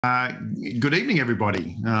Uh, Good evening,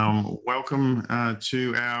 everybody. Welcome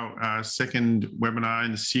to our second webinar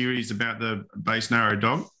in the series about the base narrow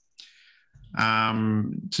dog.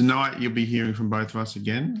 Tonight, you'll be hearing from both of us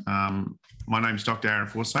again. My name is Dr. Aaron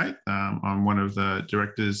Forsyth. I'm one of the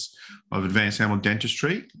directors of Advanced Animal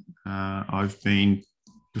Dentistry. I've been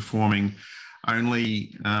performing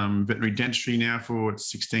only veterinary dentistry now for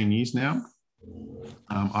 16 years now.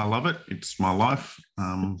 I love it. It's my life.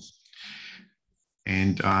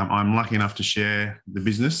 And I'm lucky enough to share the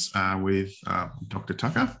business with Dr.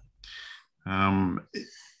 Tucker.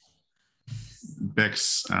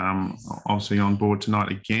 Beck's obviously on board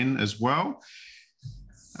tonight again as well.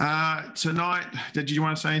 Tonight, did you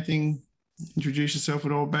want to say anything? Introduce yourself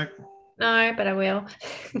at all, Beck? No, but I will.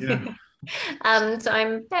 Yeah. So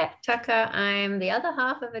I'm Beck Tucker. I'm the other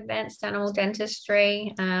half of Advanced Animal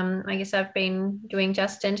Dentistry. I guess I've been doing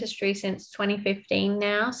just dentistry since 2015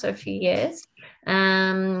 now, so a few years.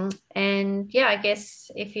 And yeah, I guess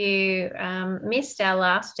if you missed our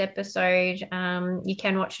last episode, you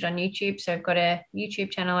can watch it on YouTube. So I've got a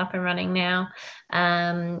YouTube channel up and running now.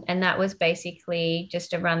 And that was basically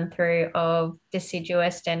just a run through of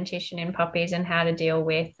deciduous dentition in puppies and how to deal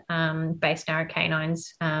with base narrow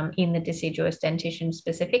canines in the deciduous dentition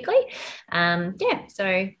specifically.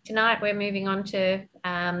 So tonight we're moving on to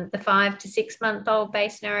the 5 to 6 month old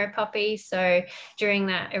base narrow puppies. So during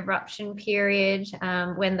that eruption period,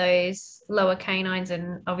 when those lower canines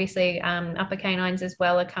and obviously upper canines as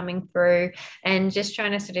well are coming through, and just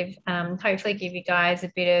trying to sort of hopefully give you guys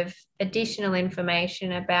a bit of additional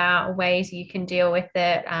information about ways you can deal with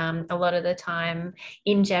it. A lot of the time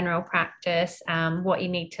in general practice, what you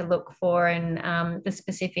need to look for, and the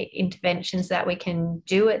specific interventions that we can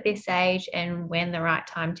do at this age, and when the right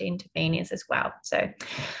time to intervene is as well. So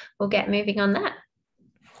we'll get moving on that.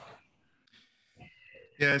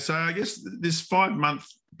 Yeah, so I guess this 5-month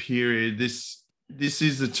period, this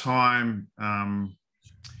is the time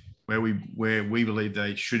where we believe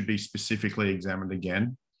they should be specifically examined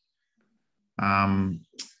again.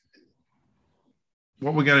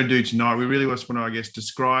 What we're going to do tonight, we really just want to, I guess,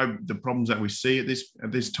 describe the problems that we see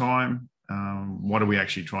at this time. What are we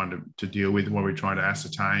actually trying to deal with? What are we trying to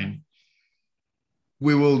ascertain?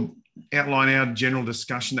 We will outline our general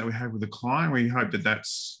discussion that we have with the client. We hope that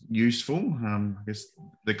that's useful. I guess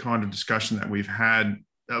the kind of discussion that we've had,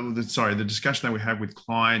 the discussion that we have with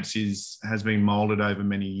clients has been molded over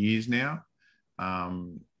many years now.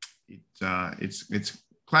 It's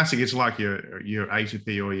classic. It's like your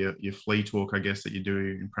ATP or your flea talk, I guess, that you do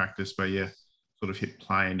in practice, where you sort of hit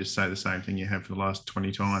play and just say the same thing you have for the last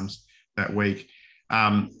 20 times that week.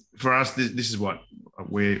 For us, this is what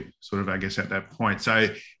we're sort of, I guess, at that point. So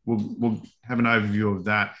we'll have an overview of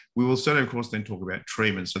that. We will certainly, of course, then talk about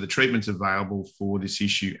treatment. So the treatments available for this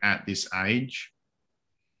issue at this age,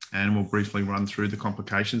 and we'll briefly run through the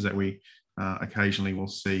complications that we occasionally will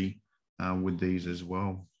see with these as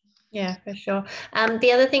well. Yeah, for sure.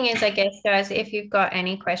 The other thing is, I guess, guys, if you've got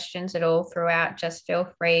any questions at all throughout, just feel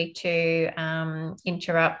free to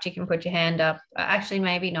interrupt. You can put your hand up. Actually,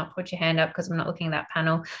 maybe not put your hand up because I'm not looking at that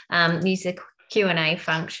panel. Use the Q&A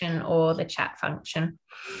function or the chat function.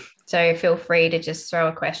 So feel free to just throw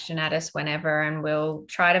a question at us whenever, and we'll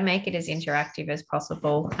try to make it as interactive as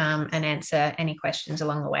possible and answer any questions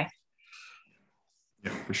along the way.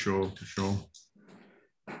 Yeah, for sure.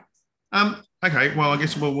 Okay, well, I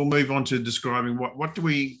guess we'll move on to describing what are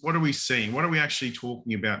we seeing? What are we actually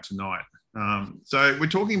talking about tonight? So we're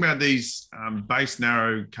talking about these base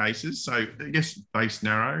narrow cases. So I guess base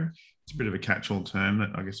narrow, it's a bit of a catch-all term that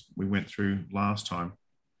I guess we went through last time.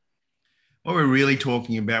 What we're really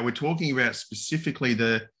talking about, we're talking about specifically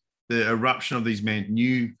the eruption of these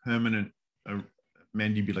new permanent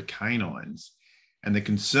mandibular canines. And the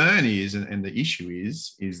concern is, and the issue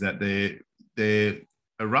is that they're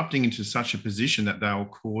erupting into such a position that they'll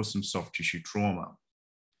cause some soft tissue trauma.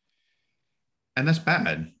 And that's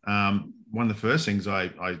bad. One of the first things I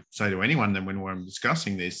say to anyone then when I'm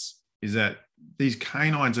discussing this is that these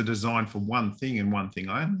canines are designed for one thing and one thing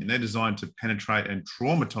only, and they're designed to penetrate and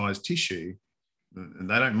traumatize tissue. And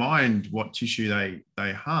they don't mind what tissue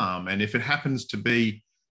they harm. And if it happens to be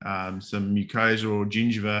some mucosa or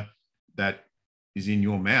gingiva that is in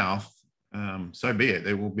your mouth, so be it.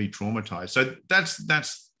 They will be traumatized. So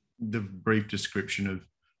that's the brief description of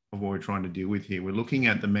what we're trying to deal with here. We're looking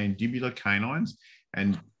at the mandibular canines,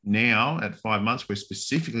 and now at 5 months, we're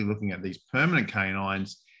specifically looking at these permanent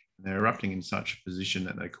canines, and they're erupting in such a position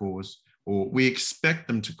that they cause, or we expect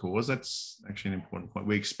them to cause, that's actually an important point,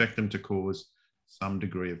 we expect them to cause some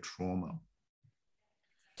degree of trauma.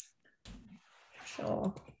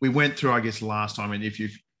 Sure. We went through, I guess, last time, and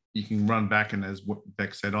you can run back, and as what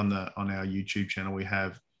Beck said on our YouTube channel, we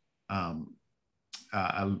have the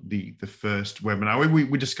first webinar.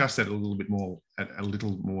 We discussed that a little bit more at a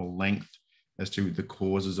little more length as to the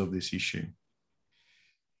causes of this issue.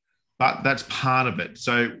 But that's part of it.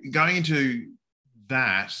 So going into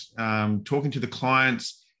that, talking to the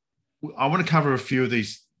clients, I want to cover a few of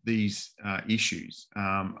these issues.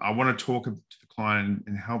 I want to talk to the client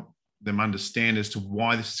and help them understand as to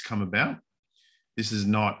why this has come about. This is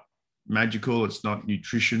not magical. It's not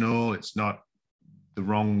nutritional. It's not the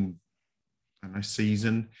wrong, I don't know,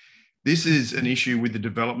 season. This is an issue with the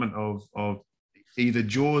development of either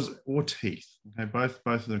jaws or teeth. Okay, both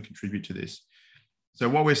of them contribute to this. So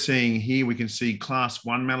what we're seeing here, we can see class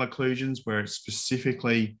 1 malocclusions, where it's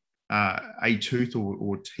specifically a tooth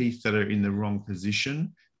or teeth that are in the wrong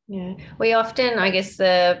position. Yeah, we often, I guess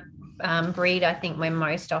the breed I think we're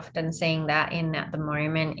most often seeing that in at the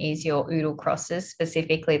moment is your oodle crosses,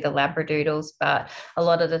 specifically the Labradoodles, but a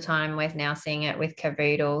lot of the time we're now seeing it with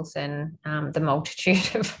Cavoodles and the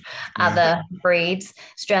multitude of other breeds,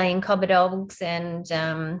 Australian Cobber Dogs, and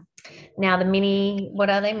now the mini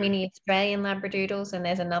Australian Labradoodles, and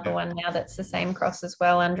there's another one now that's the same cross as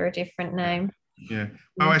well under a different name. Yeah.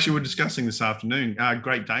 Oh, actually, we're discussing this afternoon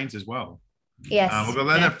Great Danes as well. Yes. Although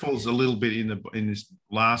that falls a little bit in this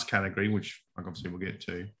last category, which obviously we'll get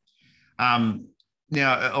to. Now,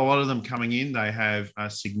 a lot of them coming in, they have a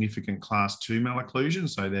significant class 2 malocclusion.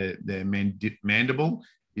 So their mandible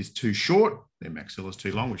is too short, their maxilla is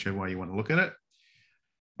too long, whichever way you want to look at it.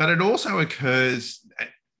 But it also occurs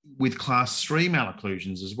with class 3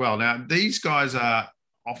 malocclusions as well. Now, these guys are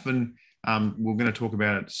often, we're going to talk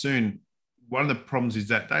about it soon. One of the problems is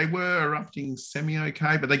that they were erupting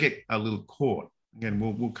semi-okay, but they get a little caught. Again,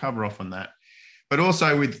 we'll cover off on that. But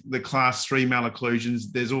also with the class 3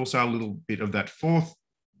 malocclusions, there's also a little bit of that fourth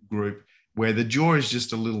group where the jaw is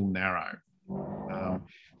just a little narrow.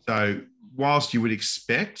 So whilst you would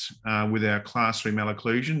expect with our class 3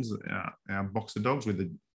 malocclusions, our boxer dogs with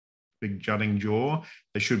the big jutting jaw,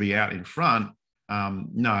 they should be out in front.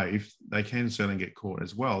 No, if they can certainly get caught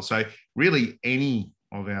as well. So really any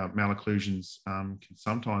of our malocclusions can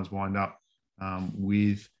sometimes wind up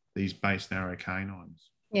with these base narrow canines.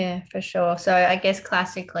 Yeah, for sure. So I guess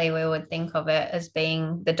classically we would think of it as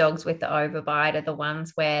being the dogs with the overbite are the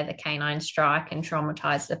ones where the canines strike and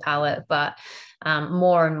traumatize the palate. But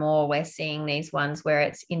more and more we're seeing these ones where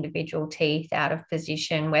it's individual teeth out of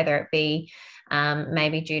position, whether it be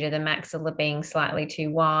maybe due to the maxilla being slightly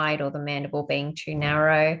too wide or the mandible being too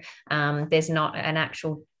narrow. There's not an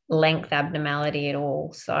actual length abnormality at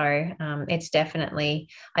all. So it's definitely,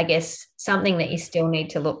 I guess, something that you still need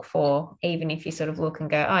to look for, even if you sort of look and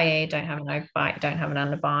go, oh yeah, you don't have an overbite, don't have an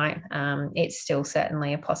underbite. It's still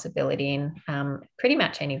certainly a possibility in pretty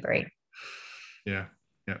much any breed. Yeah,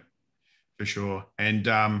 for sure. And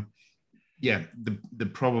the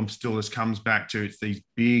problem still just comes back to it's these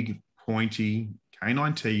big pointy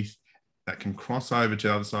canine teeth that can cross over to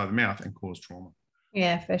the other side of the mouth and cause trauma.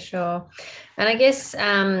 Yeah, for sure. And I guess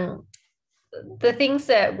the things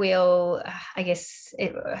that will, I guess,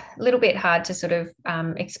 a little bit hard to sort of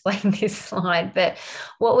explain this slide, but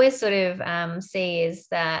what we sort of see is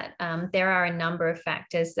that there are a number of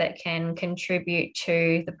factors that can contribute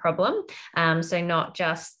to the problem. So not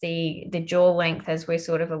just the jaw length, as we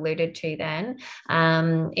sort of alluded to then.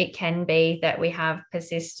 It can be that we have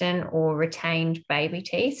persistent or retained baby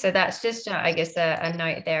teeth. So that's just, I guess, a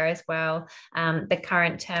note there as well. The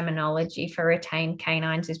current terminology for retained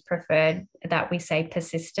canines is preferred that we say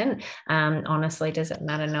persistent. Honestly, does it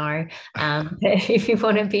matter? No. But if you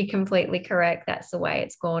want to be completely correct, that's the way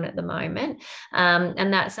it's gone at the moment.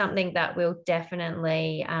 And that's something that we'll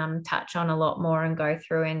definitely touch on a lot more and go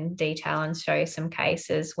through in detail and show you some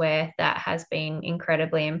cases where that has been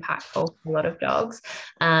incredibly impactful for a lot of dogs.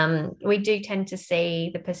 We do tend to see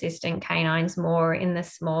the persistent canines more in the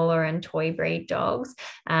smaller and toy breed dogs.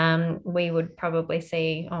 We would probably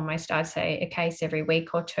see almost, I'd say, a case every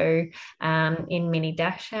week or two. In mini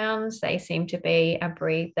dachshunds, they seem to be a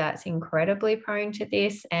breed that's incredibly prone to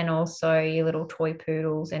this, and also your little toy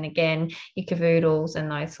poodles, and again, your cavoodles and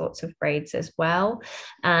those sorts of breeds as well.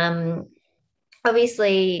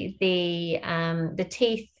 Obviously, the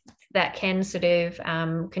teeth that can sort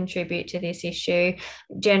of contribute to this issue.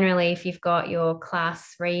 Generally, if you've got your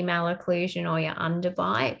class 3 malocclusion or your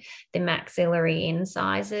underbite, the maxillary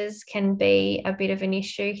incisors can be a bit of an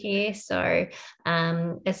issue here. So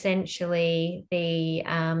essentially the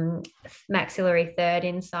maxillary third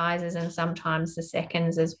incisors and sometimes the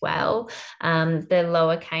seconds as well, the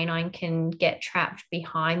lower canine can get trapped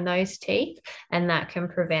behind those teeth, and that can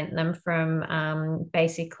prevent them from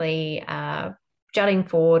basically jutting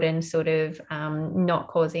forward and sort of not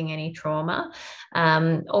causing any trauma.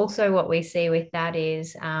 Also, what we see with that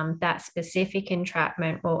is that specific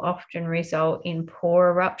entrapment will often result in poor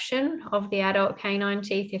eruption of the adult canine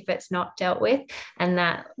teeth if it's not dealt with, and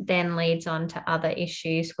that then leads on to other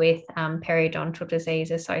issues with periodontal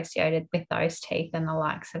disease associated with those teeth and the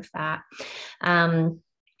likes of that.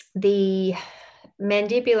 The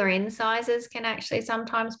mandibular incisors can actually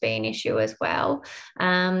sometimes be an issue as well.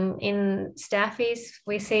 In staffies,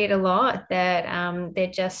 we see it a lot that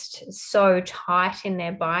they're just so tight in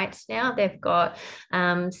their bites now. They've got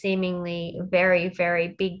seemingly very, very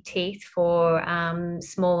big teeth for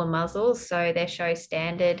smaller muzzles. So their show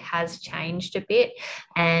standard has changed a bit,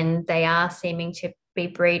 and they are seeming to be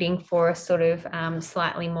breeding for a sort of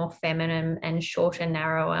slightly more feminine and shorter,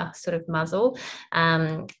 narrower sort of muzzle.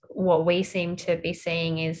 What we seem to be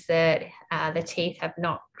seeing is that the teeth have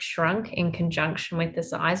not shrunk in conjunction with the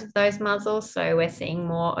size of those muzzles. So we're seeing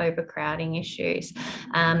more overcrowding issues.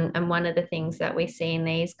 And one of the things that we see in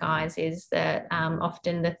these guys is that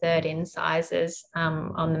often the third incisors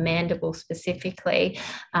on the mandible specifically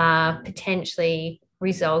are potentially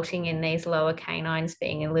resulting in these lower canines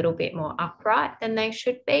being a little bit more upright than they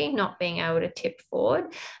should be, not being able to tip forward.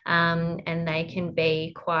 And they can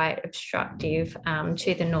be quite obstructive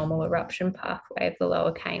to the normal eruption pathway of the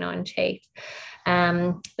lower canine teeth.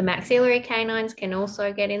 The maxillary canines can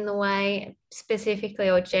also get in the way. Specifically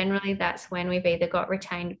or generally, that's when we've either got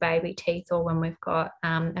retained baby teeth or when we've got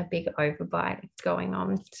a big overbite going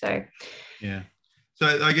on. So, yeah.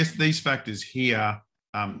 So I guess these factors here,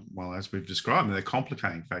 well, as we've described, they're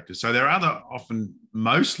complicating factors. So there are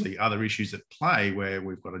mostly other issues at play where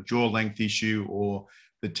we've got a jaw length issue, or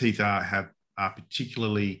the teeth are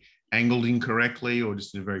particularly angled incorrectly or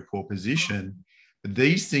just in a very poor position. But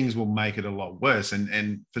these things will make it a lot worse.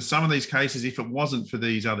 And for some of these cases, if it wasn't for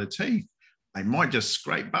these other teeth, they might just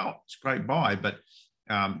scrape by. But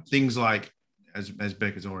things like, as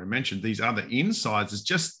Becca's already mentioned, these other incisors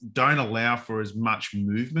just don't allow for as much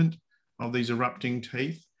movement of these erupting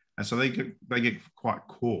teeth, and so they get quite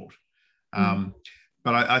caught.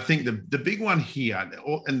 But I think the big one here,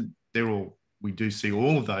 and we do see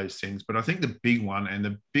all of those things, but I think the big one and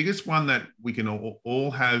the biggest one that we can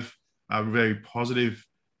all have a very positive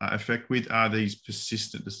effect with are these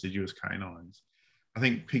persistent deciduous canines. I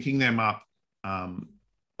think picking them up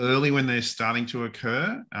early when they're starting to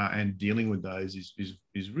occur and dealing with those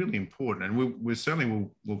is really important, and we certainly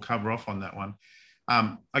will cover off on that one.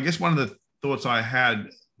 I guess one of the thoughts I had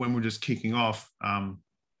when we're just kicking off, I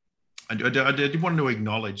did want to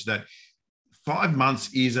acknowledge that 5 months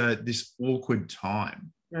is this awkward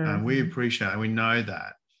time. And we appreciate it. We know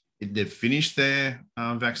that. They've finished their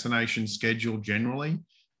vaccination schedule generally.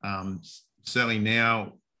 Certainly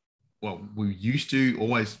now, well, we used to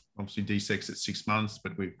always obviously D-sex at 6 months,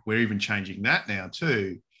 but we're even changing that now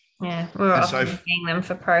too. Yeah, we're often seeing them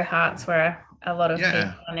for pro hearts where a lot of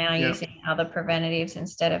people are now using other preventatives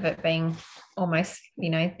instead of it being almost,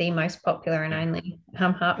 the most popular and only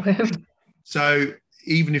heartworm. So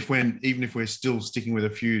even if we're still sticking with a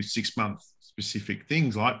few 6 month specific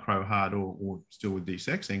things like pro heart or still with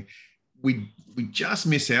desexing, we just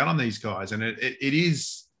miss out on these guys. And it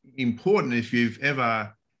is important, if you've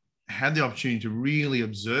ever had the opportunity to really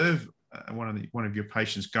observe one of your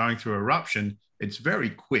patients going through eruption, it's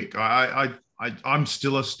very quick. I'm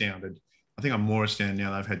still astounded. I think I'm more astounded now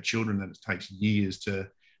that I've had children that it takes years to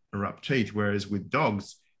erupt teeth, whereas with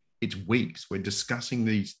dogs, it's weeks. We're discussing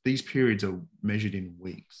these periods are measured in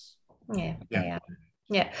weeks. Yeah.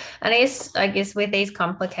 Yeah. And I guess with these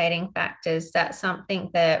complicating factors, that's something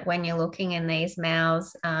that when you're looking in these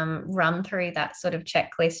mouths, run through that sort of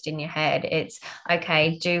checklist in your head. It's,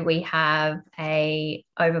 okay, do we have a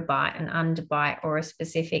overbite, an underbite, or a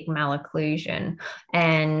specific malocclusion?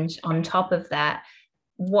 And on top of that,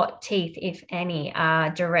 what teeth, if any,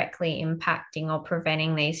 are directly impacting or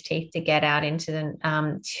preventing these teeth to get out into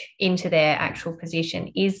their actual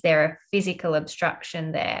position? Is there a physical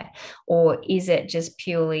obstruction there, or is it just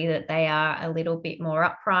purely that they are a little bit more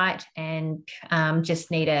upright and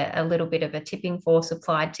just need a little bit of a tipping force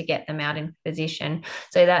applied to get them out in position?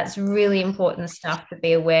 So that's really important stuff to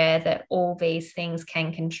be aware that all these things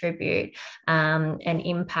can contribute and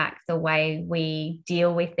impact the way we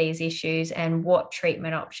deal with these issues and what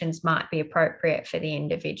treatment options might be appropriate for the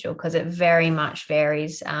individual, because it very much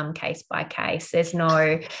varies case by case. There's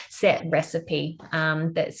no set recipe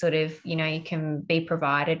that sort of, you can be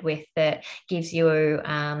provided with that gives you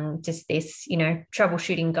just this,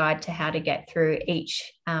 troubleshooting guide to how to get through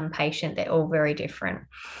each patient. They're all very different.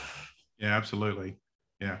 Yeah, absolutely.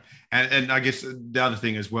 Yeah. And I guess the other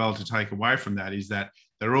thing as well to take away from that is that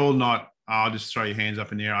they're all not I'll just throw your hands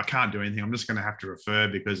up in the air. I can't do anything. I'm just going to have to refer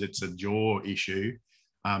because it's a jaw issue.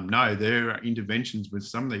 No, there are interventions with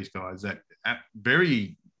some of these guys that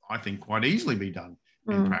very, I think, quite easily be done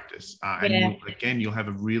in practice. And you'll have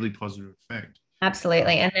a really positive effect.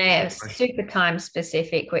 Absolutely. And they're super time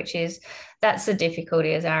specific, that's the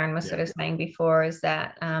difficulty, as Aaron was sort of saying before, is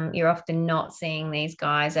that you're often not seeing these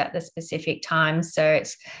guys at the specific times. So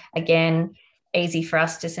it's, again, easy for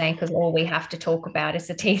us to say because all we have to talk about is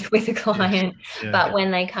the teeth with a client. But when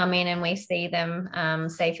they come in and we see them,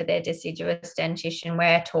 say for their deciduous dentition,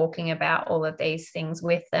 we're talking about all of these things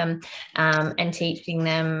with them and teaching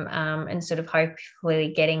them and sort of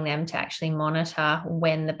hopefully getting them to actually monitor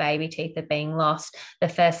when the baby teeth are being lost, the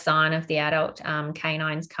first sign of the adult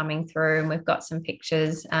canines coming through. And we've got some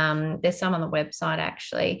pictures. There's some on the website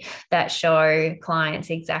actually that show clients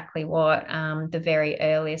exactly what the very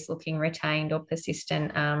earliest looking retained or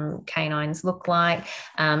persistent canines look like,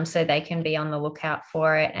 so they can be on the lookout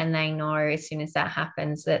for it, and they know as soon as that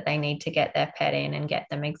happens that they need to get their pet in and get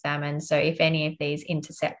them examined. So if any of these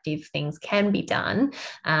interceptive things can be done,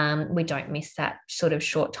 we don't miss that sort of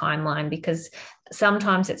short timeline, because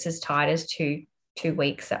sometimes it's as tight as two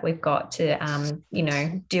weeks that we've got to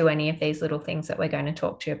do any of these little things that we're going to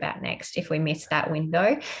talk to you about next. If we miss that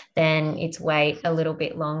window, then it's wait a little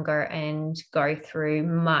bit longer and go through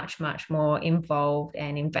much more involved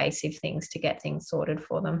and invasive things to get things sorted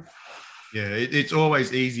for them. Yeah, it's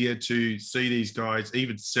always easier to see these guys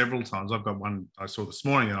even several times. I've got one I saw this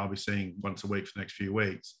morning that I'll be seeing once a week for the next few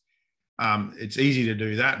weeks. It's easy to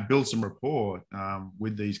do that, build some rapport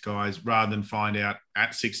with these guys, rather than find out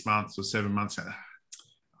at 6 months or 7 months that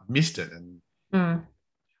I missed it. And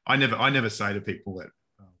I never say to people that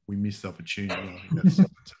we missed the opportunity. I think that's a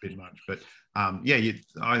bit much. But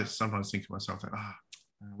I sometimes think to myself that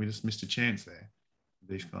we just missed a chance there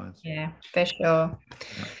with these guys. Yeah, for sure.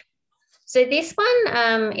 Yeah. So this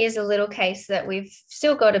one is a little case that we've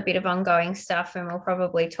still got a bit of ongoing stuff, and we'll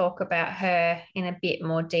probably talk about her in a bit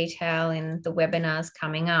more detail in the webinars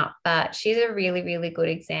coming up. But she's a really, really good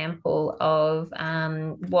example of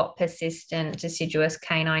what persistent deciduous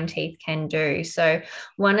canine teeth can do. So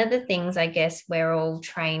one of the things I guess we're all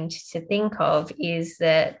trained to think of is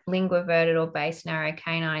that linguoverted or base narrow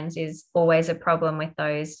canines is always a problem with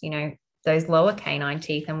those lower canine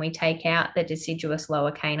teeth, and we take out the deciduous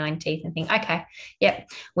lower canine teeth and think, okay, yep,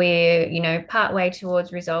 we're, part way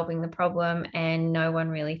towards resolving the problem, and no one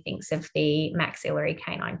really thinks of the maxillary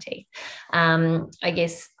canine teeth. I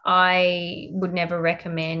guess I would never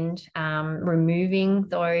recommend removing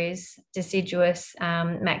those deciduous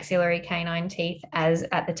maxillary canine teeth as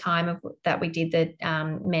at the time of that we did the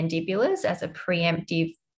mandibulars as a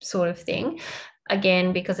preemptive sort of thing.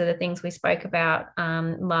 Again, because of the things we spoke about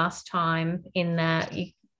last time, in that you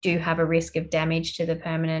do have a risk of damage to the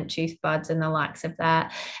permanent tooth buds and the likes of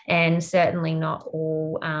that. And certainly not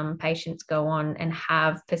all patients go on and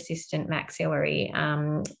have persistent maxillary,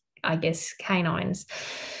 canines.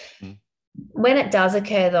 When it does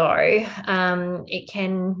occur, though, it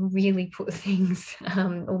can really put things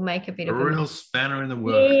or make a bit of a real spanner in the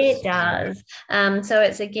works. It does. So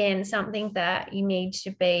it's, again, something that you need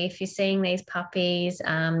to be, if you're seeing these puppies,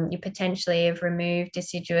 you potentially have removed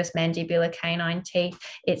deciduous mandibular canine teeth.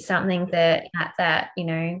 It's something that at that,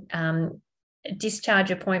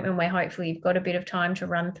 discharge appointment, where hopefully you've got a bit of time to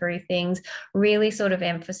run through things, really sort of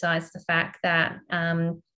emphasize the fact that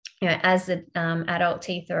as the adult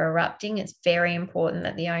teeth are erupting, it's very important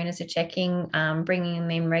that the owners are checking, bringing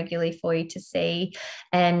them in regularly for you to see,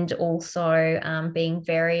 and also being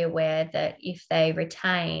very aware that if they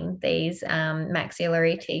retain these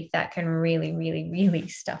maxillary teeth, that can really, really, really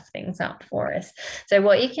stuff things up for us. So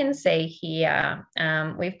what you can see here,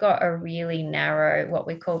 we've got a really narrow, what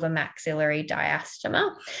we call the maxillary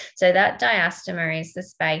diastema. So that diastema is the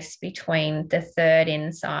space between the third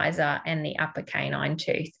incisor and the upper canine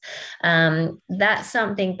tooth. That's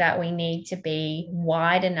something that we need to be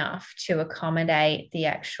wide enough to accommodate the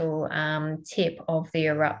actual tip of the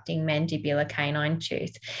erupting mandibular canine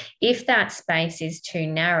tooth. If that space is too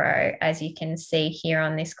narrow, as you can see here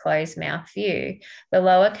on this closed mouth view, the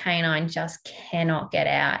lower canine just cannot get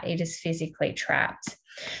out. It is physically trapped.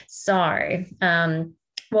 So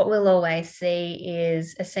what we'll always see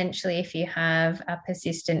is, essentially, if you have a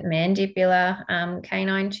persistent mandibular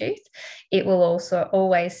canine tooth, it will also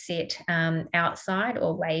always sit outside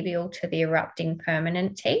or labial to the erupting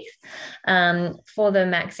permanent teeth. For the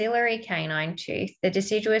maxillary canine tooth, the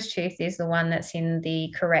deciduous tooth is the one that's in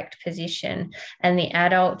the correct position, and the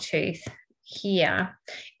adult tooth here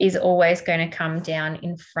is always going to come down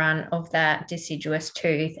in front of that deciduous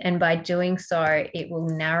tooth. And by doing so, it will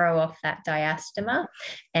narrow off that diastema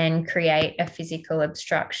and create a physical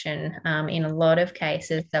obstruction in a lot of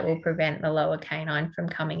cases that will prevent the lower canine from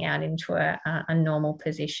coming out into a normal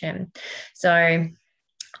position. So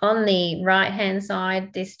on the right-hand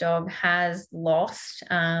side, this dog has lost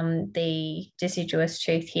the deciduous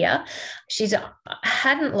tooth here. She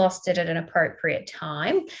hadn't lost it at an appropriate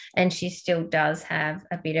time, and she still does have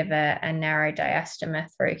a bit of a narrow diastema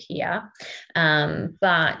through here.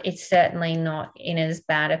 But it's certainly not in as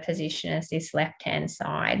bad a position as this left-hand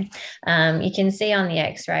side. You can see on the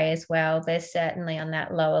x-ray as well, there's certainly on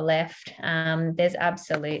that lower left, there's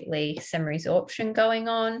absolutely some resorption going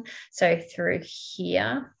on. So through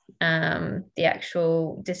here, the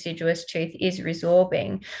actual deciduous tooth is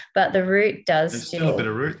resorbing, but the root does There's still a bit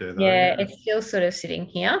of root there, though. Yeah, it's still sort of sitting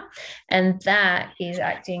here, and that is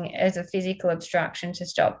acting as a physical obstruction to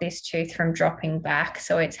stop this tooth from dropping back.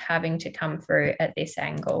 So it's having to come through at this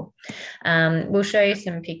angle. We'll show you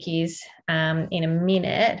some pickies in a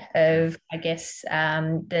minute of, I guess,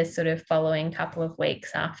 the sort of following couple of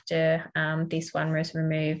weeks after this one was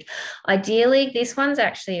removed. Ideally, this one's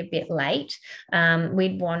actually a bit late.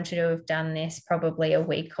 We'd wanted to have done this probably a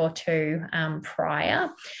week or two prior.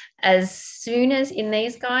 As soon as in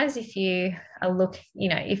these guys, if you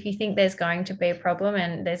if you think there's going to be a problem,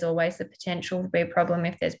 and there's always the potential to be a problem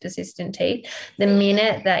if there's persistent teeth, the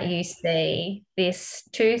minute that you see this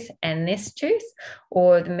tooth and this tooth,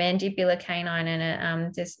 or the mandibular canine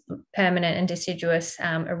and a permanent and deciduous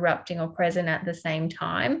erupting or present at the same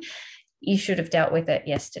time, you should have dealt with it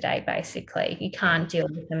yesterday, basically. You can't deal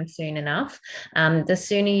with them soon enough. The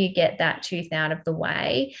sooner you get that tooth out of the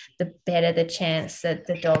way, the better the chance that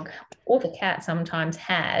the dog or the cat sometimes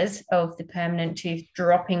has of the permanent tooth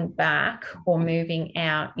dropping back or moving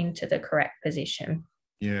out into the correct position.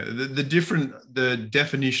 Yeah, the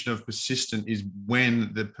definition of persistent is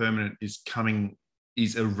when the permanent is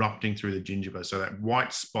erupting through the gingiva. So that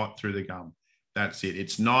white spot through the gum, that's it.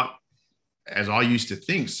 It's not, as I used to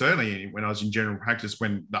think, certainly when I was in general practice,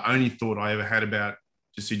 when the only thought I ever had about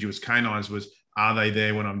deciduous canines was, are they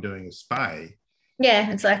there when I'm doing a spay?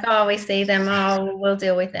 Yeah, it's like, oh, we see them. Oh, we'll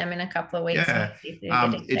deal with them in a couple of weeks. Yeah,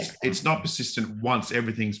 it's not persistent once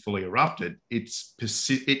everything's fully erupted. It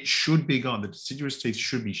should be gone. The deciduous teeth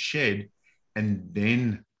should be shed, and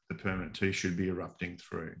then the permanent tooth should be erupting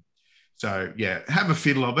through. So yeah, have a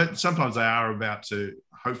fiddle of it. Sometimes they are about to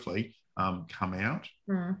hopefully come out.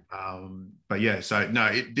 But yeah, so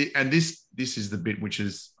no, this is the bit which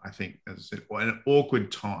is, I think, as I said, an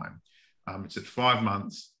awkward time. It's at 5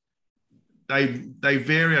 months. They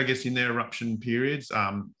vary, I guess, in their eruption periods.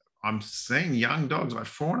 I'm seeing young dogs like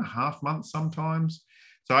 4.5 months sometimes.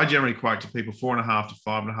 So I generally quote to people 4.5 to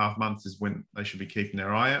 5.5 months is when they should be keeping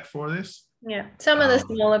their eye out for this. Yeah, some of the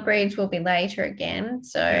smaller breeds will be later again.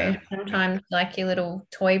 So sometimes, like your little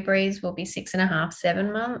toy breeds, will be 6.5,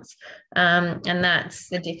 7 months, and that's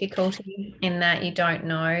the difficulty in that you don't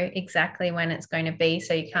know exactly when it's going to be.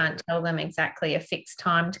 So you can't tell them exactly a fixed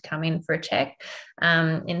time to come in for a check.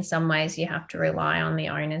 In some ways, you have to rely on the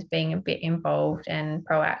owners being a bit involved and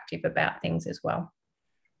proactive about things as well.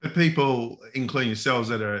 The people, including yourselves,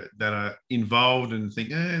 that are involved and think,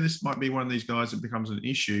 this might be one of these guys that becomes an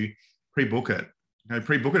issue. Pre-book it.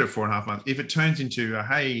 Pre-book it at 4.5 months. If it turns into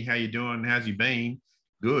hey, how you doing? How's you been?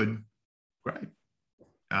 Good, great.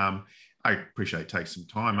 I appreciate it takes some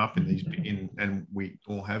time up in these, and we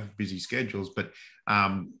all have busy schedules. But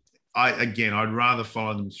I'd rather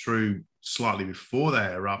follow them through slightly before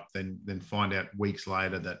they erupt than find out weeks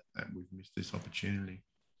later that we've missed this opportunity.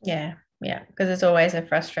 Yeah, because it's always a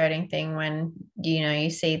frustrating thing when you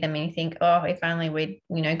see them and you think, oh, if only we'd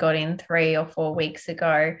got in 3 or 4 weeks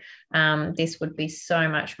ago, this would be so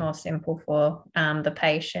much more simple for the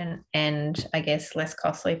patient, and I guess less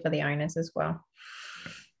costly for the owners as well.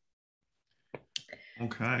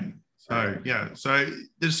 Okay, so the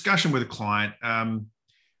discussion with a client,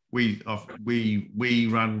 we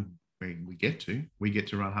get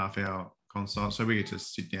to run half-hour consults, so we get to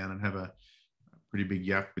sit down and have a pretty big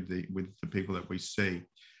yap with the people that we see.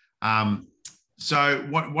 So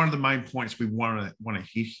one of the main points we want to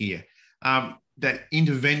hit here, that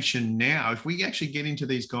intervention now, if we actually get into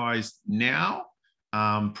these guys now,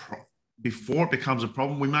 before it becomes a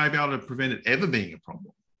problem, we may be able to prevent it ever being a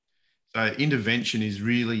problem. So intervention is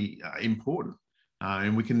really important.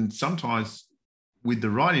 And we can sometimes, with the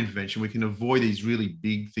right intervention, we can avoid these really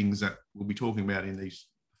big things that we'll be talking about in these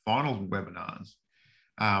final webinars.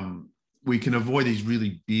 We can avoid these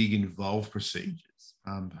really big involved procedures,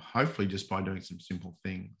 hopefully just by doing some simple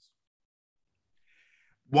things.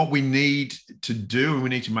 what we need to do, and we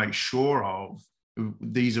need to make sure of,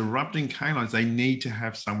 these erupting canines, they need to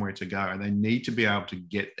have somewhere to go and they need to be able to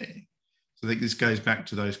get there. So I think this goes back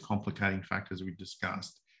to those complicating factors we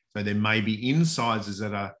discussed. So there may be incisors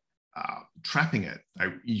that are trapping it.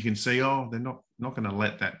 You can see, oh, they're not going to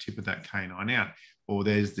let that tip of that canine out. Or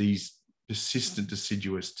there's these persistent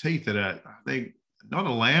deciduous teeth that they're not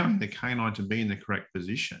allowing the canine to be in the correct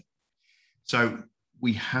position. So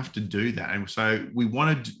we have to do that. And so we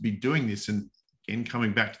want to be doing this. And again,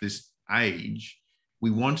 coming back to this age, we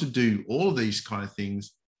want to do all of these kind of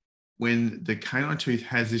things when the canine tooth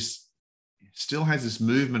still has this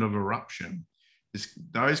movement of eruption.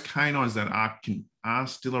 Those canines that are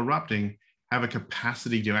still erupting have a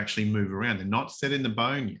capacity to actually move around. They're not set in the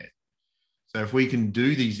bone yet. So if we can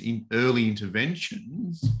do these early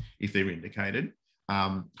interventions, if they're indicated,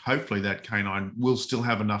 hopefully that canine will still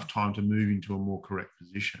have enough time to move into a more correct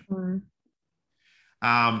position.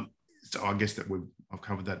 So I guess that I've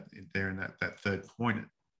covered that there in that third point,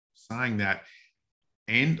 saying that.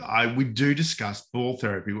 And we do discuss ball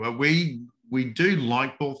therapy. We do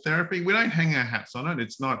like ball therapy. We don't hang our hats on it.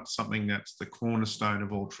 It's not something that's the cornerstone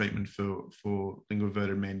of all treatment for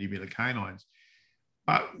linguoverted mandibular canines.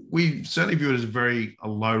 But we certainly view it as a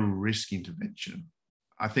low risk intervention.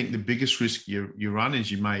 I think the biggest risk you run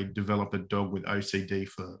is you may develop a dog with OCD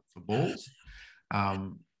for balls.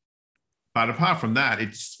 But apart from that,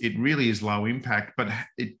 it really is low impact, but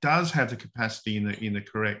it does have the capacity in the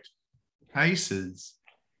correct cases,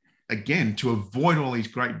 again, to avoid all these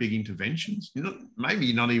great big interventions.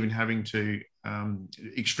 Maybe not even having to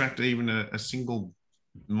extract even a single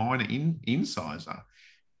minor incisor.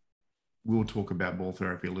 We'll talk about ball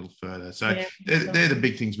therapy a little further. So they're the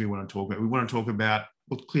big things we want to talk about. We want to talk about,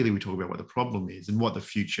 well, clearly we talk about what the problem is and what the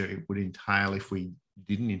future would entail if we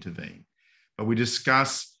didn't intervene. But we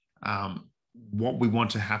discuss what we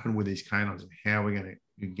want to happen with these canines and how we're going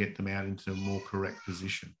to get them out into a more correct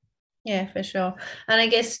position. Yeah, for sure. And I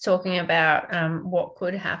guess talking about what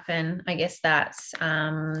could happen, I guess that's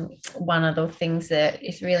one of the things that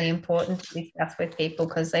is really important to discuss with people,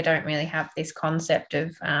 because they don't really have this concept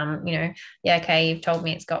of, okay, you've told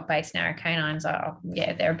me it's got base narrow canines.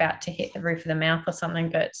 They're about to hit the roof of the mouth or something,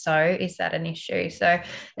 but so is that an issue? So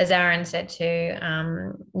as Aaron said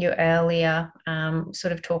to you earlier,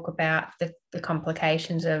 sort of talk about the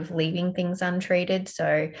complications of leaving things untreated.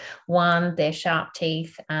 So one, they're sharp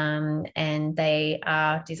teeth and they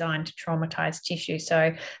are designed to traumatize tissue.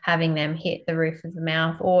 So having them hit the roof of the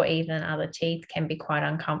mouth or even other teeth can be quite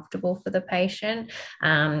uncomfortable for the patient.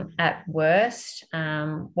 At worst,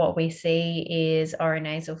 what we see is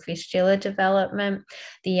oronasal fistula development.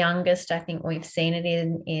 The youngest I think we've seen it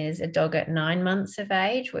in is a dog at 9 months of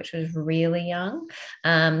age, which was really young.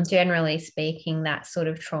 Generally speaking, that sort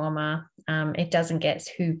of trauma, it doesn't get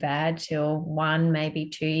too bad till 1, maybe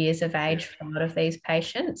 2 years of age for a lot of these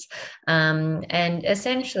patients. And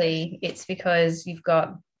essentially it's because you've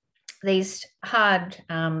got these hard,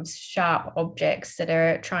 sharp objects that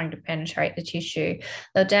are trying to penetrate the tissue.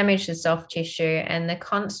 They'll damage the soft tissue, and the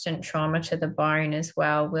constant trauma to the bone as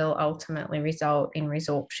well will ultimately result in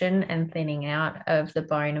resorption and thinning out of the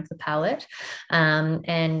bone of the palate.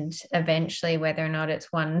 And eventually, whether or not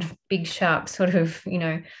it's one big, sharp sort of,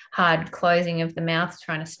 hard closing of the mouth,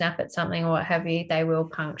 trying to snap at something or what have you, they will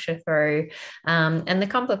puncture through. And the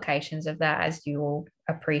complications of that, as you all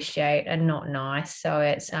appreciate, are not nice. So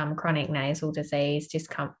it's chronic nasal disease,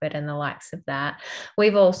 discomfort, and the likes of that.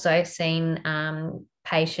 We've also seen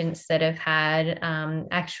patients that have had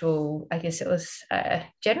actual, I guess it was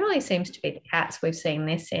generally seems to be the cats we've seen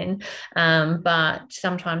this in, but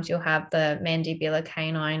sometimes you'll have the mandibular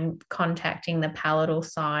canine contacting the palatal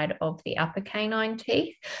side of the upper canine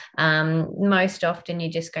teeth. Most often you're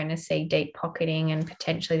just going to see deep pocketing and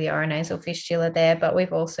potentially the oronasal fistula there, but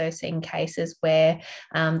we've also seen cases where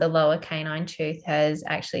the lower canine tooth has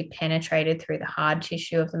actually penetrated through the hard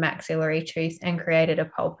tissue of the maxillary tooth and created a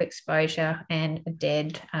pulp exposure and a dead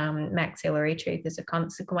maxillary tooth as a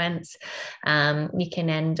consequence. You can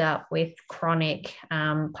end up with chronic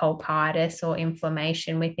pulpitis or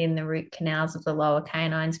inflammation within the root canals of the lower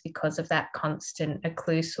canines because of that constant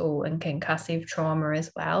occlusal and concussive trauma as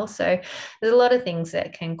well. So there's a lot of things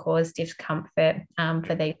that can cause discomfort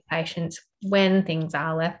for these patients when things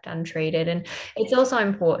are left untreated. And it's also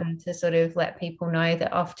important to sort of let people know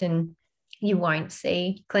that often you won't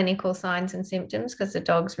see clinical signs and symptoms because the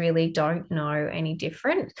dogs really don't know any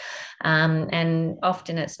different. And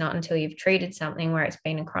often it's not until you've treated something where it's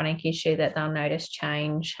been a chronic issue that they'll notice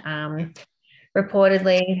change.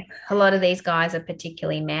 reportedly, a lot of these guys are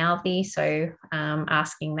particularly mouthy. So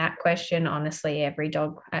asking that question, honestly, every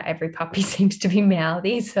dog, every puppy seems to be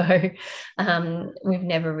mouthy. So we've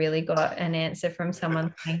never really got an answer from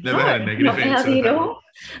someone saying, Never no, had a negative not answer. mouthy at all.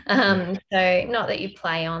 So not that you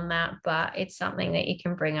play on that, but it's something that you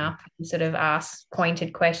can bring up and sort of ask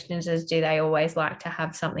pointed questions as, do they always like to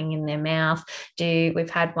have something in their mouth? We've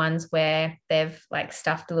had ones where they've like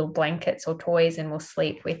stuffed little blankets or toys and will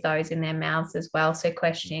sleep with those in their mouths as well. So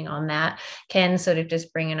questioning on that can sort of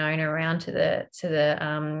just bring an owner around to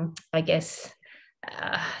the I guess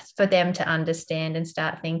for them to understand and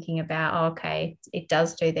start thinking about, oh, okay, it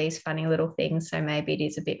does do these funny little things, so maybe it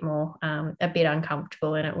is a bit more a bit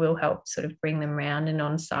uncomfortable, and it will help sort of bring them around and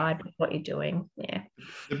on side with what you're doing. Yeah,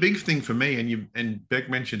 the big thing for me, and Beck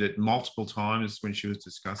mentioned it multiple times when she was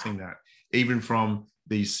discussing that, even from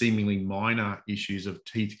these seemingly minor issues of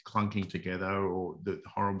teeth clunking together or the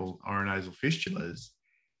horrible oronasal fistulas,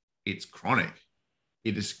 it's chronic.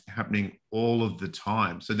 It is happening all of the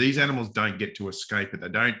time. So these animals don't get to escape it. They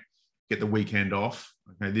don't get the weekend off.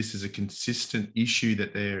 Okay, this is a consistent issue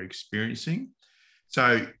that they're experiencing.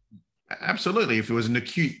 So absolutely, if it was an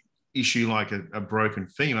acute issue like a broken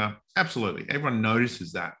femur, absolutely, everyone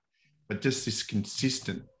notices that. But just this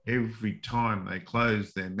consistent, every time they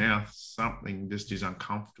close their mouth, something just is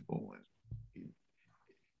uncomfortable.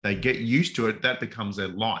 They get used to it. That becomes their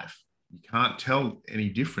life. You can't tell any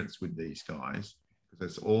difference with these guys,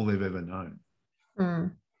 because that's all they've ever known.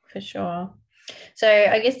 For sure. So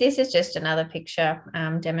I guess this is just another picture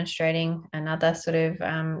demonstrating another sort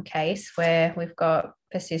of case where we've got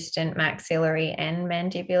persistent maxillary and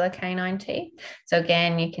mandibular canine teeth. So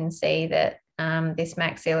again, you can see that this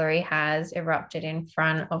maxillary has erupted in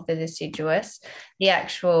front of the deciduous. The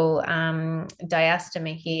actual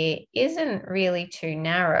diastema here isn't really too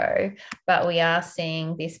narrow, but we are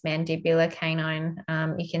seeing this mandibular canine.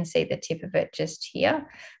 You can see the tip of it just here.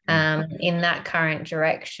 In that current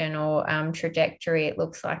direction or trajectory, it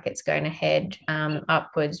looks like it's going to head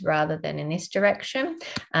upwards rather than in this direction.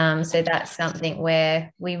 So that's something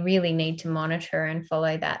where we really need to monitor and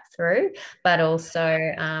follow that through, but also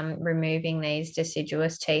removing these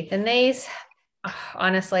deciduous teeth. And these,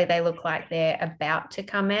 honestly, they look like they're about to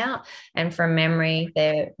come out. And from memory,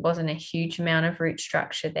 there wasn't a huge amount of root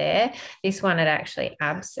structure there. This one had actually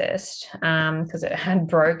abscessed because it had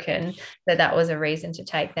broken. So that was a reason to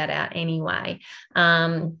take that out anyway.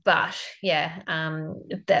 But yeah,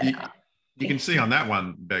 you can see on that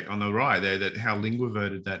one back on the right there that how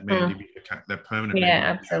linguiverted that mandibular, that permanent.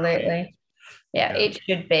 Yeah, absolutely. Yeah, it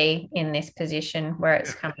should be in this position where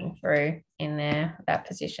it's coming through in there, that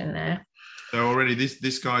position there. So already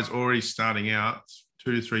this guy's already starting out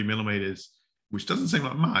 2 to 3 millimeters, which doesn't seem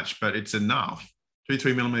like much, but it's enough. 2 to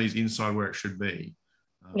 3 millimeters inside where it should be.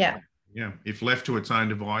 Yeah. If left to its own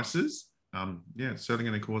devices, it's certainly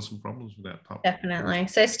going to cause some problems with that pup. Definitely.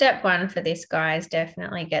 So step one for this guy is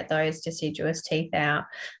definitely get those deciduous teeth out.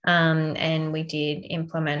 And we did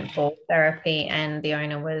implement ball therapy, and the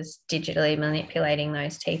owner was digitally manipulating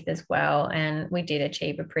those teeth as well. And we did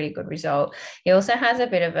achieve a pretty good result. He also has a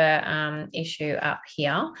bit of a issue up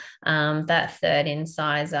here. That third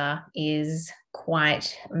incisor is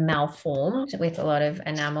quite malformed with a lot of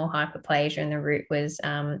enamel hyperplasia, and the root was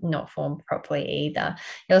not formed properly either.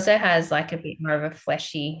 He also has like a bit more of a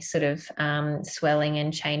fleshy sort of swelling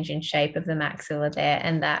and change in shape of the maxilla there,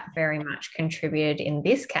 and that very much contributed in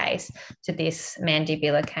this case to this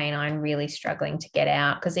mandibular canine really struggling to get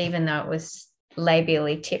out, because even though it was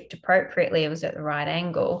labially tipped appropriately, it was at the right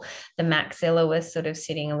angle, the maxilla was sort of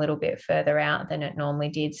sitting a little bit further out than it normally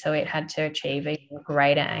did, so it had to achieve a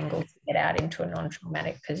greater angle to get out into a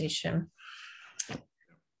non-traumatic position.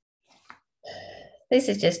 This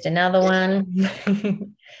is just another one.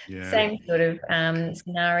 Same sort of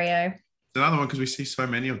scenario. It's another one because we see so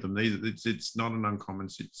many of them. It's not an uncommon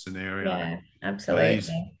scenario. Yeah, absolutely.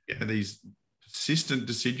 These persistent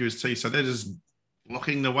deciduous teeth, so they're just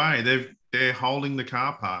blocking the way. They're holding the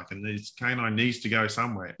car park, and this canine needs to go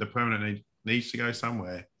somewhere. The permanent needs to go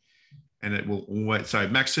somewhere, and it will always. So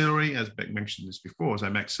maxillary, as Beck mentioned this before, so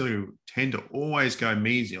maxillary tend to always go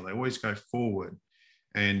mesial. They always go forward,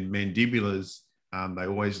 and mandibulars, they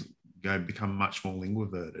always become much more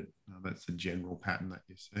linguiverted. That's the general pattern that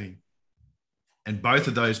you're seeing, and both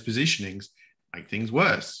of those positionings make things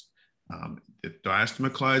worse. The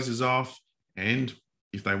diastema closes off, and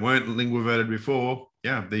if they weren't linguiverted before,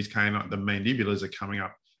 these the mandibulars are coming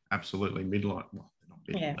up absolutely midline. Well,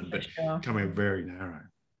 they're not midline, but sure, coming up very narrow.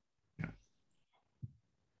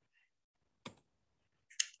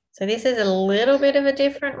 So this is a little bit of a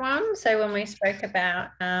different one. So when we spoke about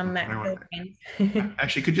Hang on. macro.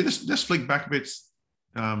 Actually, could you just flick back a bit?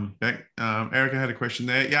 Back. Erica had a question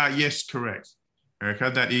there. Yeah, yes, correct.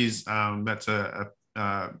 Erica, that is that's a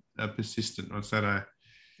persistent. What's that?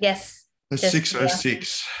 Yes, A just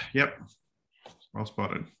 606. Yep, well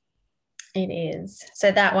spotted. it is.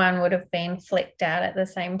 So that one would have been flicked out at the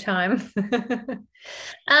same time.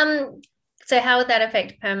 um, so how would that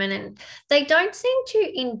affect permanent? They don't seem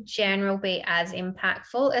to, in general, be as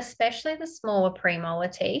impactful, especially the smaller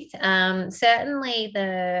premolar teeth. Certainly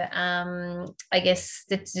I guess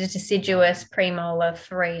the deciduous premolar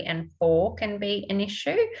 3 and 4 can be an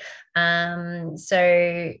issue. So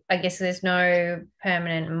I guess there's no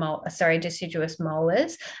permanent deciduous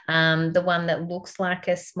molars. The one that looks like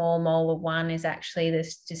a small molar one is actually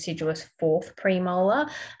this deciduous 4th premolar.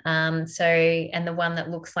 And the one that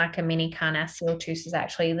looks like a mini carnassial tooth is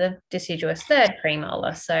actually the deciduous 3rd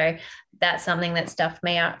premolar. So that's something that stuffed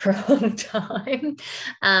me up for a long time.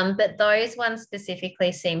 But those ones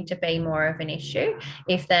specifically seem to be more of an issue.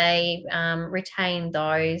 If they retain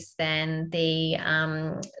those, then the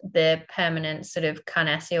permanent sort of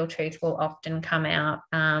carnassial tooth will often come out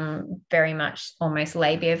very much almost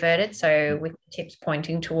labioverted, so with the tips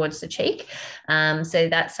pointing towards the cheek. So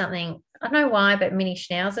that's something, I don't know why, but mini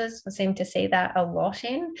schnauzers seem to see that a lot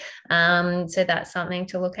in. So that's something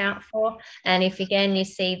to look out for. And if again you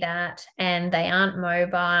see that and they aren't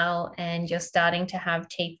mobile and you're starting to have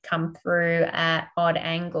teeth come through at odd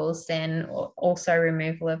angles, then also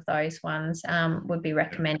removal of those ones would be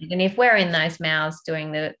recommended. And if we're in those mouths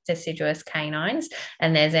doing the deciduous canines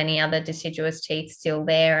and there's any other deciduous teeth still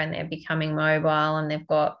there and they're becoming mobile and they've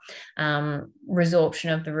got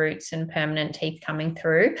resorption of the roots and permanent teeth coming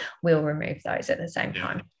through, we'll remove those at the same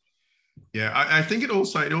time. Yeah, I think it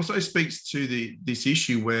also speaks to this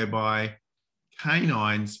issue whereby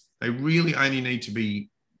canines, they really only need to be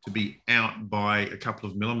out by a couple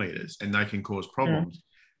of millimeters and they can cause problems.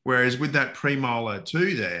 Whereas with that premolar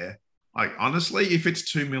 2 there, like honestly, if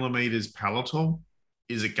it's 2 millimeters palatal,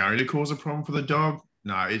 is it going to cause a problem for the dog?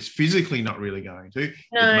 No, it's physically not really going to.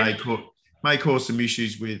 No. It may cause some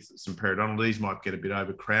issues with some periodontal. Might get a bit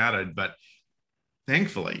overcrowded, but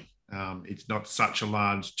thankfully, it's not such a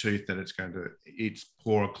large tooth that its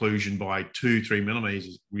poor occlusion by 2-3 millimeters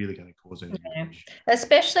is really going to cause any damage.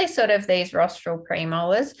 Especially sort of these rostral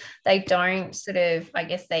premolars, they don't sort of, I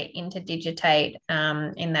guess they interdigitate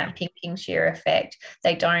in that pinking shear effect.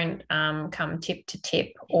 They don't come tip to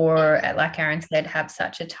tip or, like Aaron said, have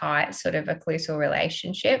such a tight sort of occlusal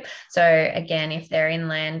relationship. So again, if they're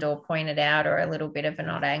inland or pointed out or a little bit of an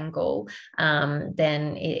odd angle,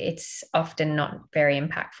 then it's often not very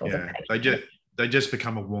impactful. Yeah. They just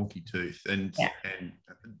become a wonky tooth and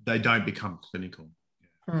they don't become clinical.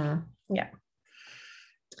 Yeah.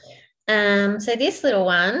 So this little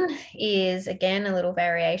one is, again, a little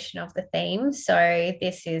variation of the theme. So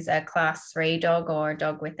this is a class 3 dog or a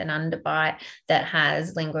dog with an underbite that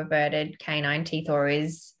has linguoverted canine teeth or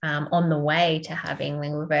is on the way to having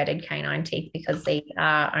linguoverted canine teeth because these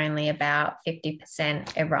are only about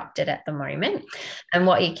 50% erupted at the moment. And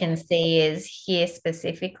what you can see is here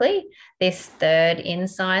specifically, this 3rd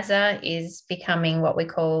incisor is becoming what we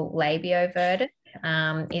call labioverted.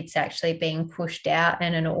 It's actually being pushed out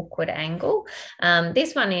at an awkward angle.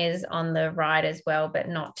 This one is on the right as well, but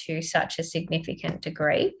not to such a significant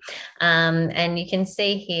degree. And you can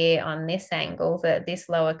see here on this angle that this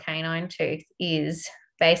lower canine tooth is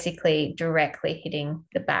basically directly hitting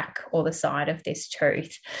the back or the side of this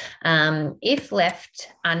tooth. If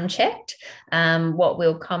left unchecked, what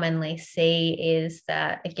we'll commonly see is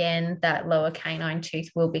that, again, that lower canine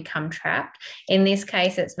tooth will become trapped. In this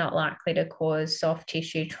case, it's not likely to cause soft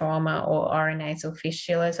tissue trauma or oronasal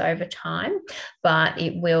fistulas over time, but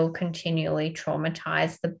it will continually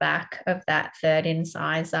traumatize the back of that 3rd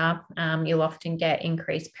incisor. You'll often get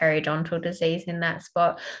increased periodontal disease in that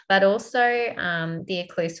spot, but also the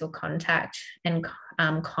occlusal contact and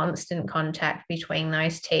constant contact between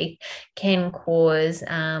those teeth can cause,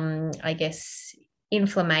 I guess,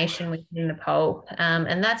 inflammation within the pulp.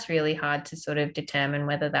 And that's really hard to sort of determine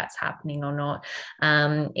whether that's happening or not.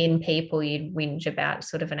 In people, you'd whinge about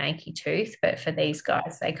sort of an achy tooth, but for these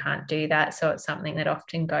guys, they can't do that. So it's something that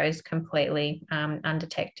often goes completely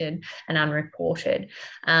undetected and unreported.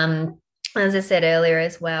 As I said earlier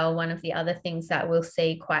as well, one of the other things that we'll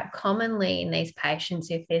see quite commonly in these patients,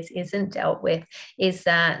 if this isn't dealt with, is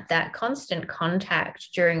that constant contact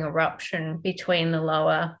during eruption between the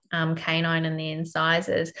lower canine and the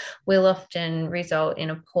incisors will often result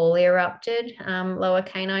in a poorly erupted lower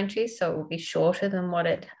canine tooth, so it will be shorter than what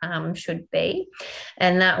it should be.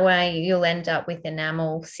 And that way you'll end up with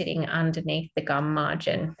enamel sitting underneath the gum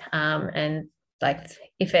margin. And like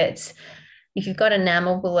if you've got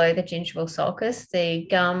enamel below the gingival sulcus, the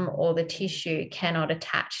gum or the tissue cannot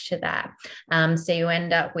attach to that. So you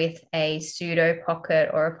end up with a pseudo pocket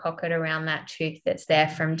or a pocket around that tooth that's there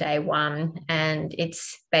from day one. And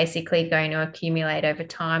it's basically going to accumulate over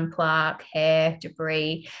time, plaque, hair,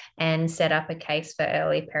 debris, and set up a case for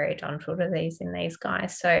early periodontal disease in these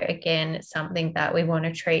guys. So again, it's something that we want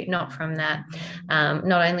to treat, not from that,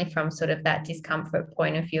 not only from sort of that discomfort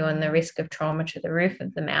point of view and the risk of trauma to the roof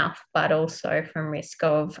of the mouth, but also from risk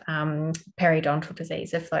of periodontal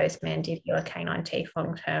disease of those mandibular canine teeth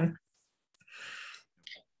long term.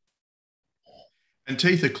 And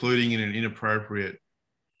teeth occluding in an inappropriate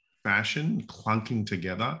fashion, clunking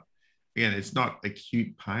together. Again, it's not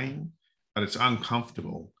acute pain, but it's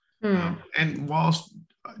uncomfortable. And whilst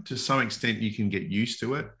to some extent you can get used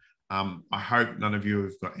to it, I hope none of you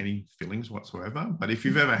have got any fillings whatsoever. But if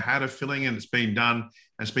you've ever had a filling and it's been done and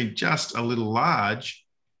it's been just a little large,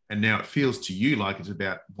 and now it feels to you like it's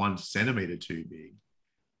about 1 centimeter too big,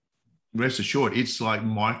 rest assured, it's like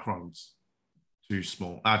microns too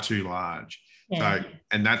small, too large. Yeah. So,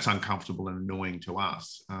 and that's uncomfortable and annoying to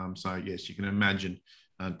us. So yes, you can imagine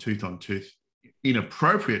tooth on tooth,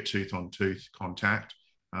 inappropriate tooth on tooth contact.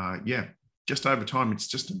 Yeah, just over time, it's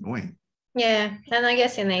just annoying. Yeah, and I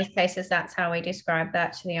guess in these cases, that's how we describe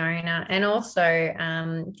that to the owner. And also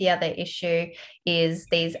the other issue is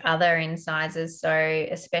these other incisors, so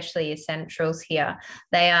especially essentials here,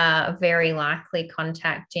 they are very likely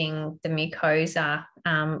contacting the mucosa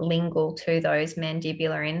lingual to those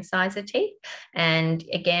mandibular incisor teeth. And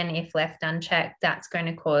again, if left unchecked, that's going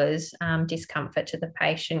to cause discomfort to the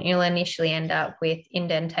patient. You'll initially end up with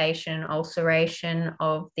indentation, ulceration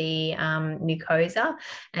of the mucosa.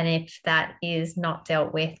 And if that is not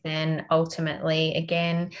dealt with, then ultimately,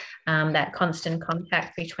 again, that constant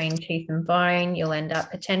contact between tooth and bone, you'll end up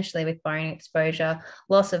potentially with bone exposure,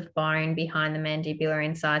 loss of bone behind the mandibular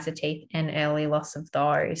incisor teeth, and early loss of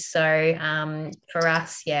those. So for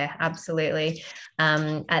us, yeah, absolutely.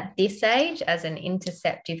 At this age, as an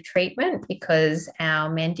interceptive treatment, because our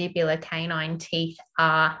mandibular canine teeth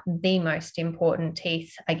are the most important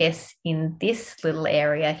teeth, I guess, in this little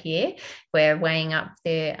area here, we're weighing up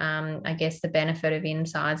the, I guess, the benefit of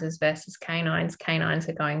incisors versus canines. Canines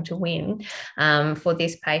are going to win. For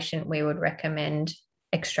this patient, we would recommend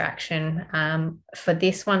extraction. For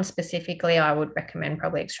this one specifically, I would recommend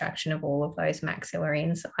probably extraction of all of those maxillary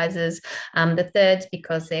incisors. The third's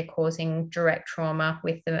because they're causing direct trauma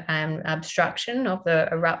with the obstruction of the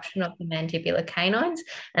eruption of the mandibular canines,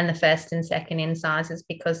 and the first and second incisors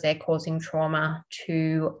because they're causing trauma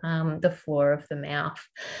to the floor of the mouth.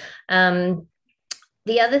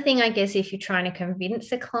 The other thing, I guess, if you're trying to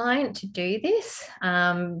convince a client to do this,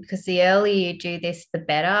 because the earlier you do this, the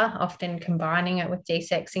better, often combining it with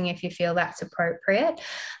desexing if you feel that's appropriate.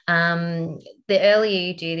 The earlier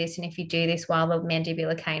you do this, and if you do this while the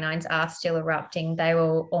mandibular canines are still erupting, they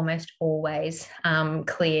will almost always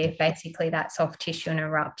clear basically that soft tissue and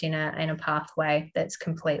erupt in a pathway that's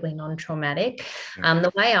completely non-traumatic.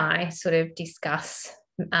 The way I sort of discuss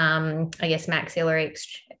I guess maxillary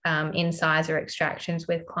incisor extractions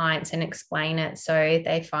with clients and explain it so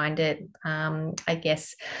they find it I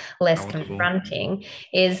guess less confronting,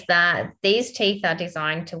 is that these teeth are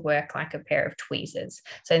designed to work like a pair of tweezers.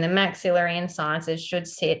 So the maxillary incisors should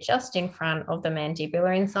sit just in front of the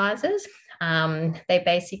mandibular incisors. They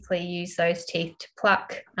basically use those teeth to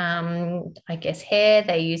pluck, I guess, hair.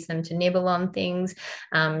 They use them to nibble on things,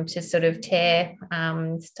 to sort of tear,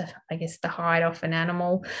 I guess, the hide off an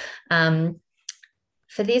animal.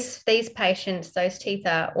 For these patients, those teeth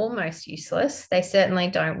are almost useless. They certainly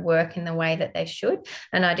don't work in the way that they should.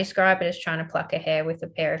 And I describe it as trying to pluck a hair with a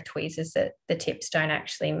pair of tweezers that the tips don't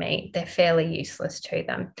actually meet. They're fairly useless to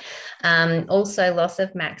them. Also, loss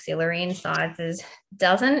of maxillary incisors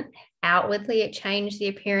doesn't outwardly change the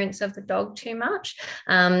appearance of the dog too much.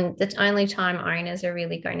 The only time owners are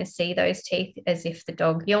really going to see those teeth is if the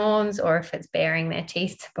dog yawns or if it's baring their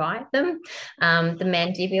teeth to bite them. The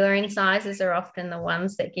mandibular incisors are often the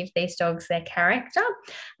ones that give these dogs their character.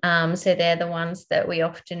 So they're the ones that we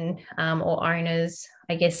often, or owners,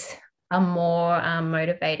 I guess, are more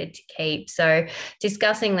motivated to keep. So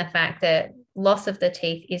discussing the fact that loss of the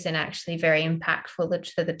teeth isn't actually very impactful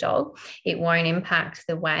to the dog. It won't impact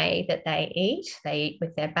the way that they eat. They eat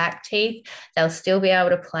with their back teeth. They'll still be able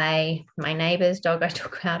to play. My neighbour's dog, I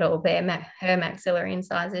took out all her maxillary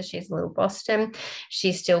incisors. She's a little Boston.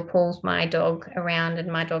 She still pulls my dog around,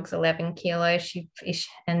 and my dog's 11 kilos.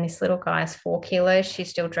 And this little guy's 4 kilos. She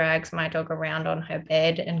still drags my dog around on her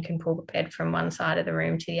bed and can pull the bed from one side of the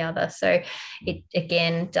room to the other. So it,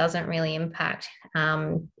 again, doesn't really impact.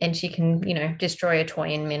 And she can, destroy a toy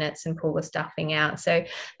in minutes and pull the stuffing out. So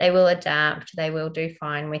they will adapt. They will do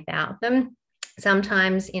fine without them.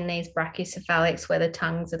 Sometimes in these brachycephalics where the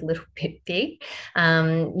tongue's a little bit big,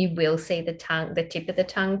 you will see the tip of the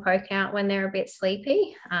tongue poke out when they're a bit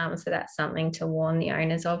sleepy. So that's something to warn the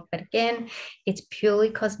owners of. But again, it's purely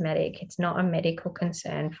cosmetic. It's not a medical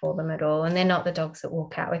concern for them at all. And they're not the dogs that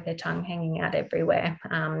walk out with their tongue hanging out everywhere.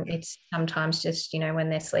 It's sometimes just, when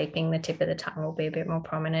they're sleeping, the tip of the tongue will be a bit more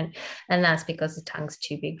prominent. And that's because the tongue's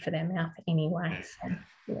too big for their mouth anyway. So.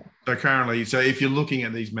 Yeah. So currently, if you're looking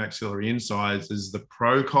at these maxillary incisors, the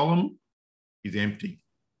pro column is empty.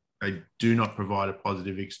 They do not provide a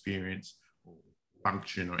positive experience or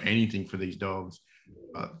function or anything for these dogs.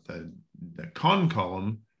 But the con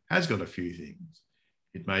column has got a few things.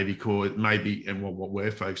 It may be and what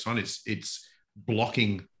we're focused on, it's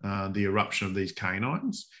blocking the eruption of these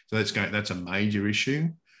canines. So that's a major issue.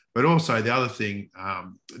 But also the other thing,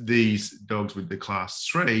 these dogs with the class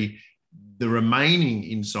 3, the remaining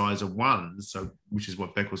incisor ones, which is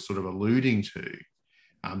what Beck was sort of alluding to,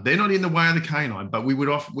 they're not in the way of the canine, but we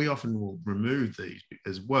often will remove these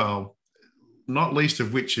as well, not least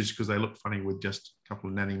of which is because they look funny with just a couple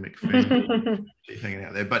of Nanny McPhee hanging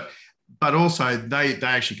out there. But also they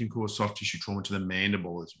actually can cause soft tissue trauma to the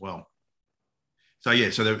mandible as well. So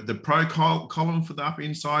the pro column for the upper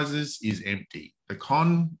incisors is empty. The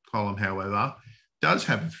con column, however, does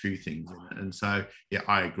have a few things in it. And so,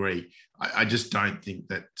 I agree. I just don't think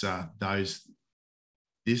that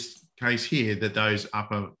this case here, that those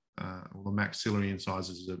upper or the maxillary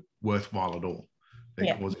incisors are worthwhile at all.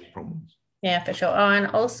 They're causing problems. Yeah, for sure. Oh, and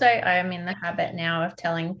also I'm in the habit now of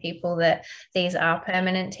telling people that these are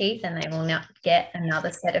permanent teeth and they will not get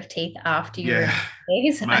another set of teeth after you remove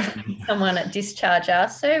these. Someone at discharge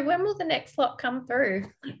asked, so when will the next lot come through?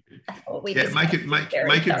 I thought we make it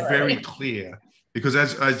very clear. Because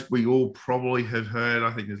as we all probably have heard,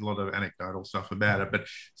 I think there's a lot of anecdotal stuff about it, but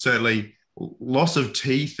certainly loss of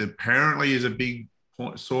teeth apparently is a big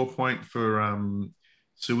sore point for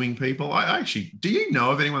suing people. I actually, do you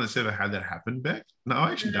know of anyone that's ever had that happen, Beck? No,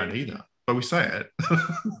 I actually don't either, but we say it.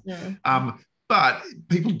 Yeah. But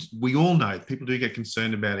we all know people do get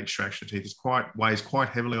concerned about extraction of teeth. It weighs quite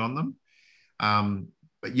heavily on them.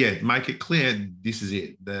 But make it clear this is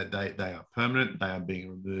it. That they are permanent. They are being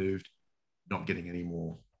removed. Not getting any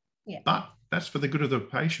more. Yeah. But that's for the good of the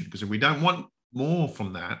patient, because if we don't want more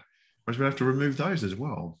from that, we have to remove those as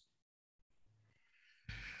well.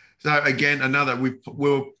 So again,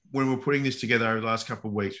 when we're putting this together over the last couple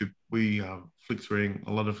of weeks, we flicked through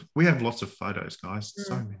we have lots of photos, guys.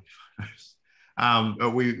 So many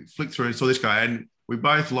photos. We flicked through and saw this guy, and we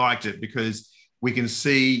both liked it because we can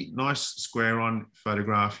see nice square on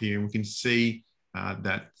photograph here, and we can see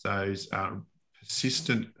that those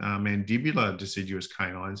persistent mandibular deciduous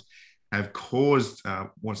canines have caused,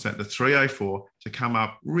 the 304 to come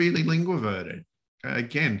up really linguaverted. Okay,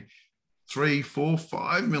 again, 3, 4,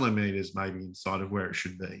 5 millimeters maybe inside of where it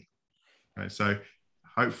should be. Okay, so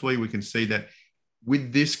hopefully we can see that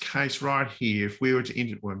with this case right here, if we were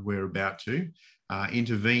to, we're about to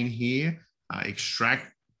intervene here,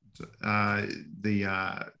 extract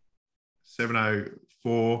the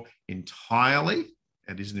 704 entirely.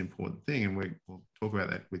 That is an important thing, and we'll talk about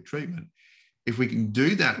that with treatment. If we can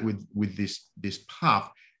do that with this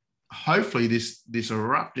pup, hopefully this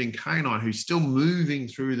erupting canine who's still moving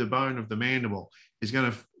through the bone of the mandible is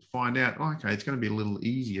going to find out, okay, it's going to be a little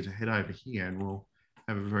easier to head over here, and we'll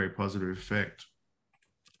have a very positive effect.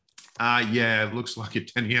 It looks like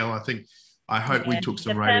it, Danielle. I hope we took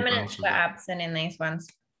some radiograms. The permanents were absent in these ones.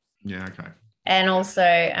 Yeah, okay. And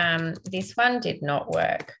also this one did not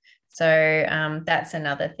work. So that's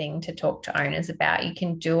another thing to talk to owners about. You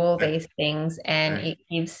can do all these things, and it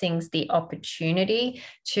gives things the opportunity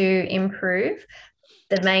to improve.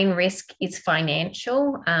 The main risk is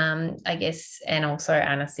financial, I guess, and also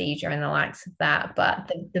anesthesia and the likes of that. But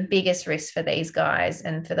the biggest risk for these guys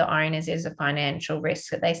and for the owners is a financial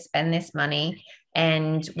risk, that they spend this money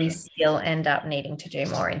and we still end up needing to do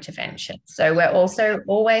more intervention. So we're also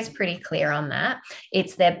always pretty clear on that.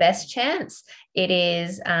 It's their best chance. It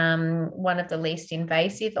is one of the least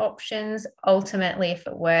invasive options. Ultimately, if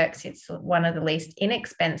it works, it's one of the least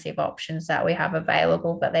inexpensive options that we have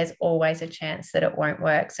available, but there's always a chance that it won't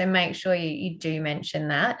work. So make sure you do mention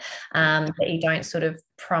that you don't sort of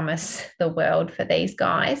promise the world for these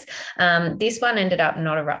guys. This one ended up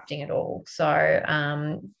not erupting at all.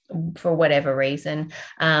 So for whatever reason,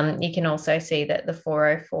 you can also see that the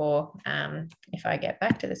 404, if I get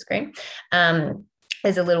back to the screen,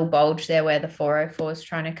 there's a little bulge there where the 404 is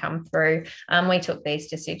trying to come through. We took these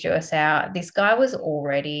deciduous out. This guy was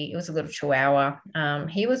already, it was a little chihuahua.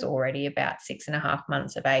 He was already about 6.5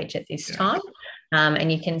 months of age at this time.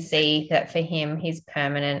 And you can see that for him, his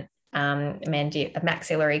permanent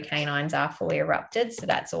maxillary canines are fully erupted. So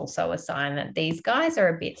that's also a sign that these guys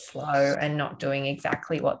are a bit slow and not doing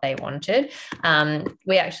exactly what they wanted.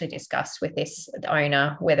 We actually discussed with this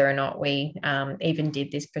owner whether or not we even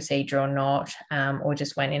did this procedure or not, or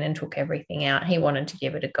just went in and took everything out. He wanted to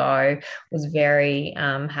give it a go, was very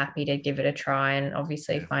happy to give it a try, and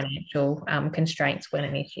obviously financial constraints weren't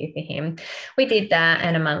an issue for him. We did that,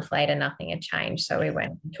 and a month later nothing had changed, so we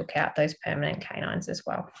went and took out those permanent canines as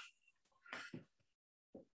well.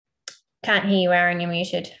 Can't hear you, Aaron, you're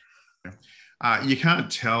muted. You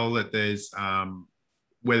can't tell that there's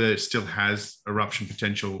whether it still has eruption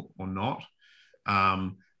potential or not.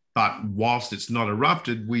 But whilst it's not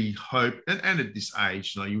erupted, we hope, and at this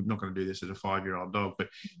age, you know, you're not going to do this at a 5-year-old dog, but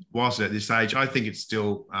whilst at this age, I think it's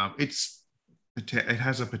still, it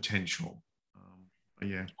has a potential.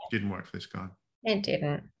 Yeah, it didn't work for this guy. It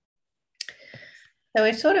didn't. So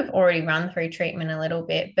we've sort of already run through treatment a little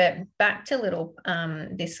bit, but back to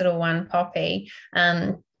this little one Poppy.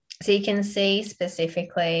 So you can see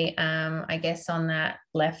specifically, I guess on that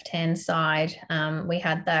left-hand side, we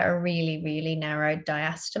had that really, really narrow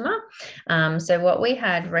diastema. So what we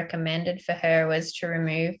had recommended for her was to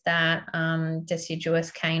remove that deciduous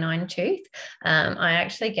canine tooth. I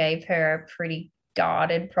actually gave her a pretty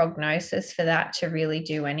guarded prognosis for that to really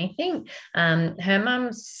do anything. Her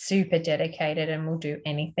mum's super dedicated and will do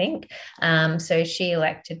anything. So she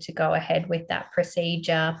elected to go ahead with that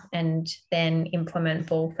procedure and then implement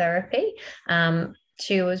ball therapy.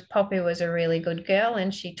 Poppy was a really good girl,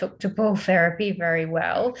 and she took to ball therapy very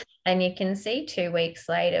well. And you can see 2 weeks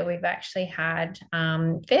later, we've actually had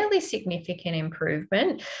fairly significant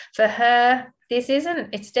improvement. For her,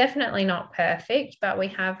 it's definitely not perfect, but we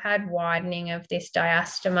have had widening of this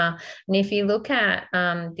diastema. And if you look at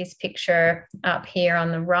this picture up here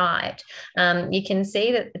on the right, you can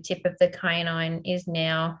see that the tip of the canine is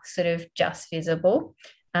now sort of just visible.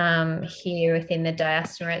 Here within the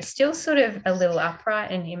diastema, it's still sort of a little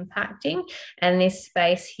upright and impacting, and this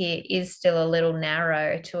space here is still a little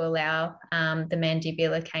narrow to allow the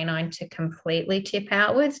mandibular canine to completely tip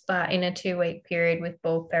outwards. But in a 2-week period with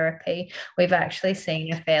ball therapy, we've actually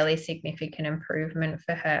seen a fairly significant improvement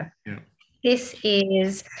for her. Yeah. This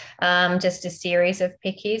is just a series of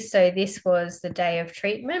pickies. So this was the day of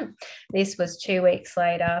treatment. This was 2 weeks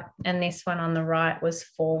later. And this one on the right was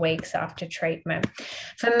 4 weeks after treatment.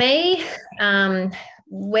 For me,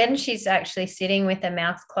 when she's actually sitting with her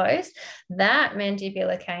mouth closed, that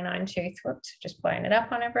mandibular canine tooth, whoops, just blowing it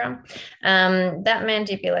up on everyone, that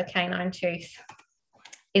mandibular canine tooth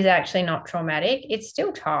is actually not traumatic. It's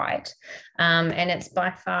still tight, and it's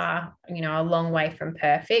by far, a long way from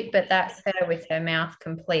perfect, but that's her with her mouth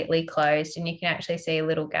completely closed, and you can actually see a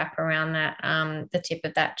little gap around that, the tip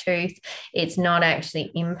of that tooth. It's not actually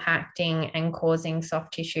impacting and causing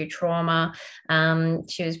soft tissue trauma.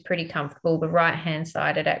 She was pretty comfortable. The right-hand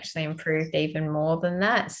side had actually improved even more than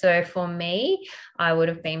that. So for me, I would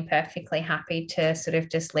have been perfectly happy to sort of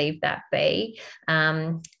just leave that be.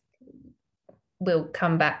 We'll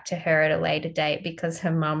come back to her at a later date because her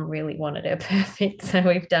mum really wanted her perfect. So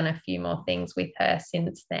we've done a few more things with her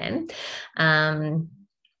since then.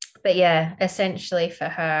 But yeah, essentially for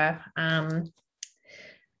her,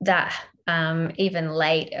 that even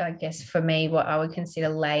late, I guess for me, what I would consider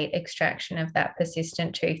late extraction of that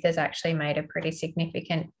persistent tooth has actually made a pretty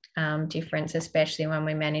significant difference, especially when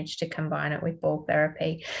we managed to combine it with ball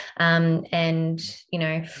therapy. And,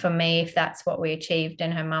 for me, if that's what we achieved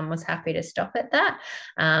and her mum was happy to stop at that,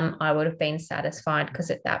 I would have been satisfied,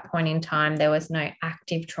 because at that point in time, there was no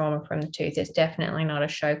active trauma from the tooth. It's definitely not a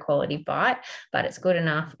show quality bite, but it's good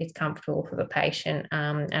enough. It's comfortable for the patient.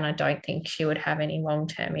 And I don't think she would have any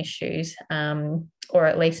long-term issues, or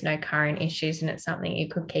at least no current issues. And it's something you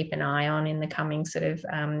could keep an eye on in the coming sort of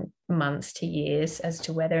months to years as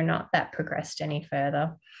to whether or not that progressed any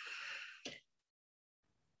further.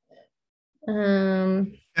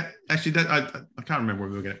 Actually, actually, that I can't remember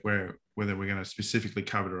whether we're going to specifically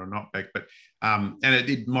cover it or not, Beck, but and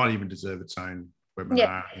it might even deserve its own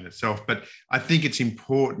webinar in itself. But I think it's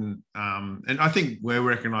important, and I think we're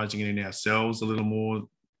recognizing it in ourselves a little more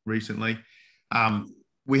recently.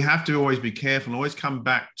 We have to always be careful and always come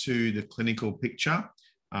back to the clinical picture.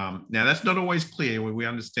 Now, that's not always clear. We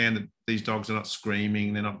understand that these dogs are not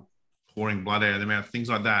screaming, they're not pouring blood out of their mouth, things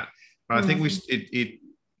like that. But I think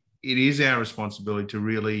it is our responsibility to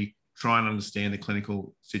really try and understand the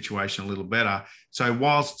clinical situation a little better. So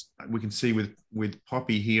whilst we can see with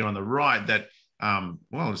Poppy here on the right that,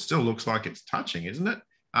 well, it still looks like it's touching, isn't it?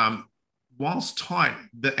 Whilst tight,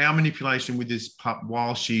 our manipulation with this pup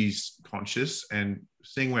while she's conscious and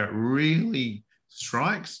seeing where it really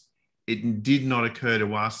strikes, it did not occur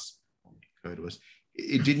to us.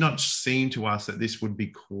 It did not seem to us that this would be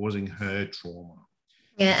causing her trauma.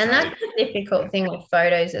 Yeah, and that's the difficult thing with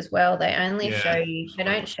photos as well. They only show you, they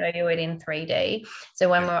don't show you it in 3D. So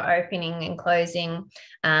when we're opening and closing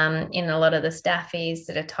in a lot of the staffies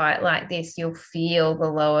that are tight like this, you'll feel the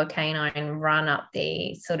lower canine run up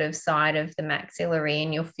the sort of side of the maxillary,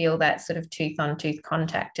 and you'll feel that sort of tooth on tooth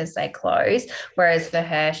contact as they close. Whereas for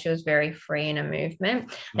her, she was very free in her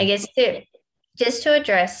movement. I guess just to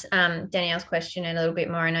address Danielle's question a little bit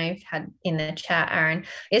more, I know you've had in the chat, Aaron,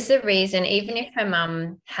 is the reason, even if her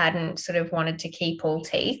mum hadn't sort of wanted to keep all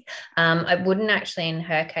teeth, I wouldn't actually in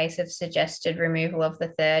her case have suggested removal of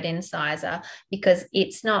the third incisor, because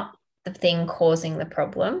it's not the thing causing the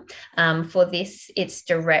problem. For this, it's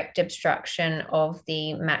direct obstruction of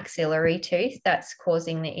the maxillary tooth that's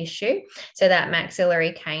causing the issue. So that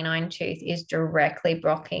maxillary canine tooth is directly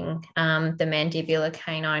blocking the mandibular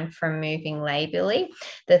canine from moving labially.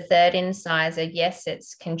 The third incisor, yes,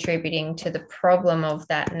 it's contributing to the problem of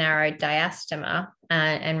that narrow diastema,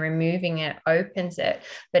 and removing it opens it,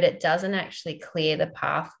 but it doesn't actually clear the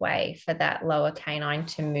pathway for that lower canine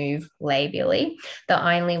to move labially. The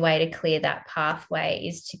only way to clear that pathway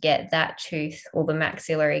is to get that tooth, or the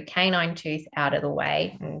maxillary canine tooth, out of the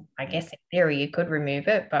way. And I guess in theory you could remove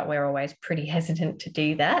it, but we're always pretty hesitant to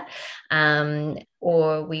do that.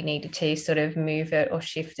 Or we needed to sort of move it or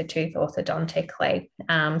shift the tooth orthodontically.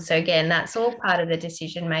 So again, that's all part of the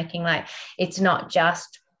decision making. Like, it's not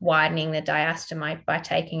just widening the diastema by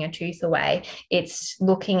taking a tooth away. It's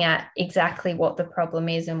looking at exactly what the problem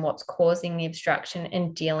is and what's causing the obstruction,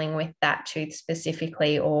 and dealing with that tooth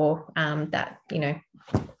specifically, or that, you know,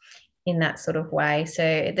 in that sort of way.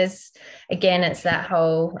 So there's, again, it's that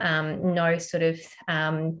whole no sort of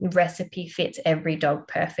recipe fits every dog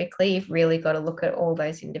perfectly. You've really got to look at all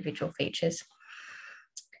those individual features.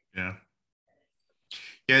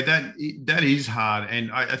 Yeah, that is hard. And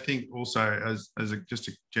I think also, as just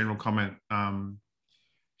a general comment to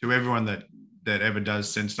everyone that ever does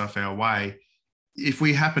send stuff our way, if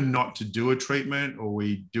we happen not to do a treatment, or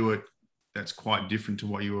we do it that's quite different to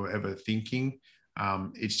what you were ever thinking,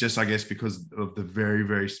 it's just, I guess, because of the very,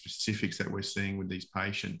 very specifics that we're seeing with these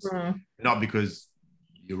patients. Not because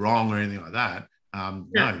you're wrong or anything like that.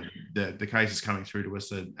 No, the cases coming through to us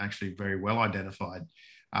are actually very well identified.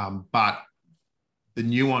 But the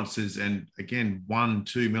nuances, and again,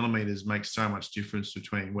 1-2 millimeters makes so much difference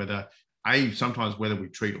between sometimes whether we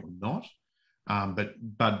treat or not, but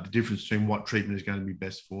the difference between what treatment is going to be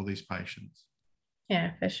best for these patients.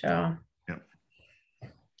 Yeah, for sure.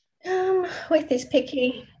 With this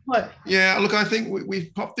picky, what? Yeah, look, I think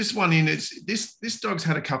we've popped this one in. It's this dog's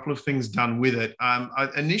had a couple of things done with it.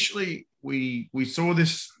 Initially, we saw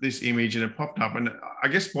this image and it popped up, and I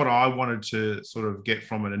guess what I wanted to sort of get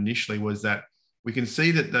from it initially was that we can see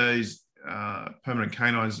that those permanent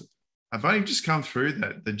canines have only just come through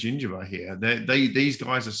the gingiva here. These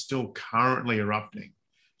guys are still currently erupting.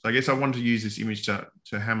 So I guess I wanted to use this image to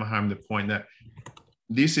hammer home the point that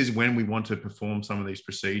this is when we want to perform some of these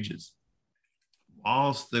procedures,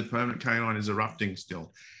 whilst the permanent canine is erupting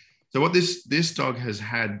still. So what this dog has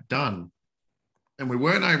had done, and we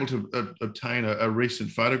weren't able to obtain a recent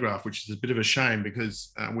photograph, which is a bit of a shame,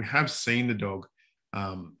 because we have seen the dog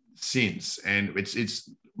since, and it's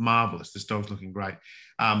marvelous. This dog's looking great.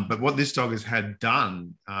 But what this dog has had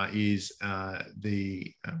done is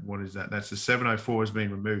what is that? That's the 704 has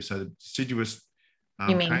been removed. So the deciduous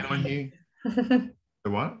canine here. The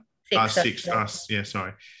what? Six. Yeah,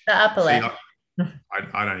 sorry. The upper left.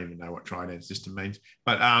 I don't even know what trident system means.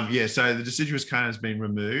 But yeah, so the deciduous canine has been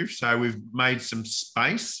removed. So we've made some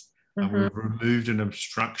space. We've removed an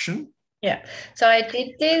obstruction. Yeah. So I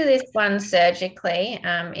did do this one surgically.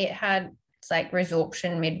 It had like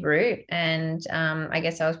resorption mid-root, and I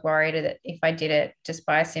guess I was worried that if I did it just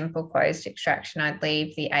by a simple closed extraction, I'd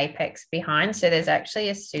leave the apex behind. So there's actually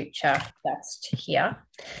a suture that's to here.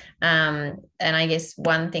 And I guess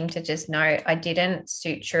one thing to just note, I didn't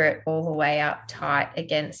suture it all the way up tight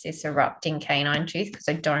against this erupting canine tooth because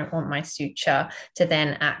I don't want my suture to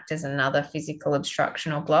then act as another physical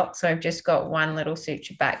obstruction or block. So I've just got one little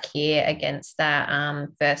suture back here against that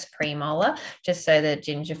first premolar, just so the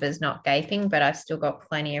gingiva is not gaping, but I've still got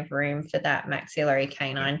plenty of room for that maxillary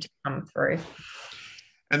canine to come through.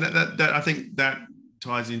 And that I think that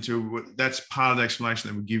ties into, that's part of the explanation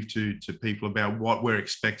that we give to people about what we're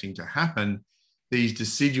expecting to happen. These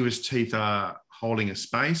deciduous teeth are holding a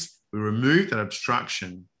space. We remove that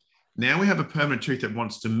obstruction. Now we have a permanent tooth that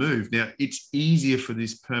wants to move. Now it's easier for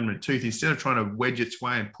this permanent tooth, instead of trying to wedge its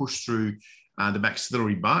way and push through the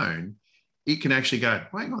maxillary bone, it can actually go,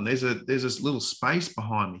 hang on, there's this little space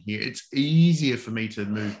behind me here. It's easier for me to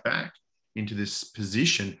move back into this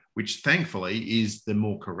position, which thankfully is the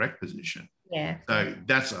more correct position. Yeah. So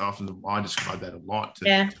that's often, I describe that a lot.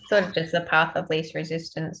 Sort of just the path of least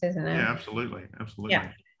resistance, isn't it? Yeah, absolutely. Yeah.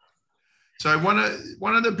 So one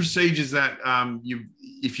of the procedures that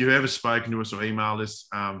if you've ever spoken to us or emailed us,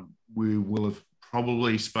 we will have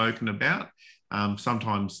probably spoken about.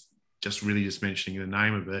 Sometimes just mentioning the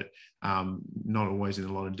name of it, not always in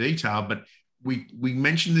a lot of detail, but we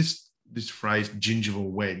mentioned this phrase gingival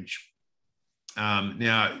wedge.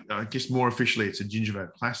 Now, I guess more officially, it's a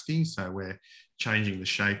gingivoplasty. So we're changing the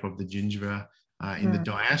shape of the gingiva in the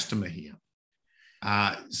diastema here.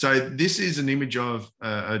 So this is an image of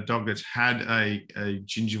a dog that's had a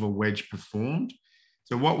gingival wedge performed.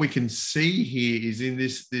 So what we can see here is in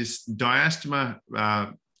this diastema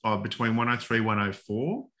between 103 and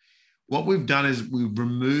 104, what we've done is we've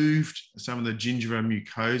removed some of the gingiva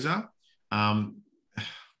mucosa.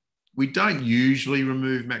 We don't usually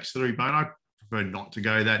remove maxillary bone. I prefer not to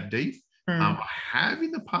go that deep. I have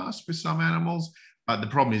in the past with some animals, but the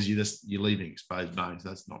problem is you're leaving exposed bones.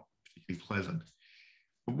 That's not particularly pleasant.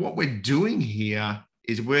 But what we're doing here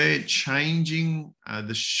is we're changing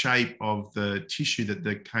the shape of the tissue that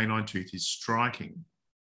the canine tooth is striking.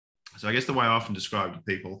 So I guess the way I often describe it to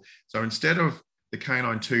people, so instead of the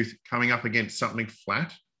canine tooth coming up against something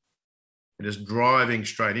flat and just driving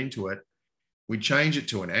straight into it, we change it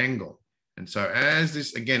to an angle. And so as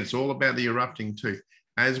this, again, it's all about the erupting tooth.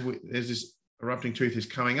 As this erupting tooth is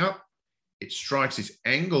coming up, it strikes this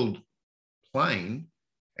angled plane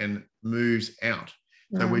and moves out.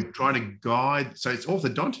 So we're trying to guide, so it's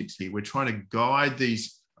orthodontics here. We're trying to guide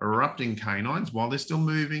these erupting canines while they're still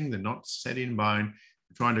moving, they're not set in bone,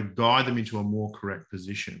 we're trying to guide them into a more correct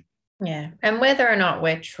position. Yeah. And whether or not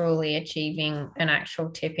we're truly achieving an actual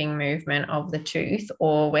tipping movement of the tooth,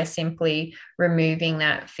 or we're simply removing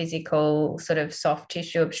that physical sort of soft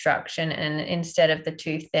tissue obstruction, and instead of the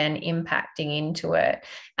tooth then impacting into it,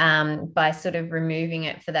 by sort of removing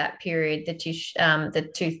it for that period, the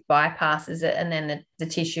tooth bypasses it, and then the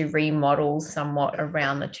tissue remodels somewhat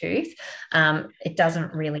around the tooth. It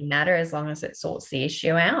doesn't really matter as long as it sorts the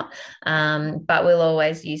issue out. But we'll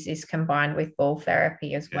always use this combined with ball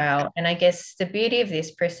therapy as well. And I guess the beauty of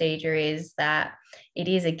this procedure is that it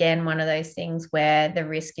is, again, one of those things where the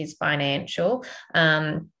risk is financial.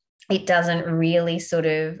 It doesn't really sort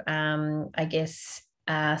of,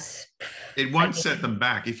 it won't set them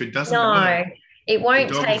back if it doesn't work. It won't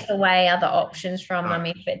take away other options from them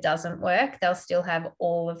if it doesn't work. They'll still have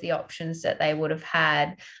all of the options that they would have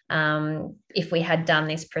had if we had done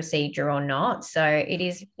this procedure or not. So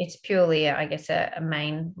it's purely, I guess, a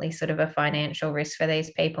mainly sort of a financial risk for these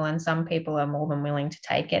people. And some people are more than willing to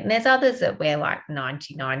take it. And there's others that we're like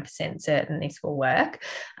 99% certain this will work.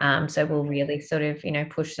 So we'll really sort of,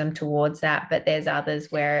 push them towards that. But there's others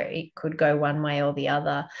where it could go one way or the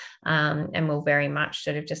other. And we'll very much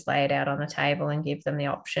sort of just lay it out on the table and give them the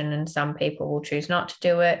option. And some people will choose not to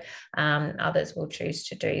do it. Others will choose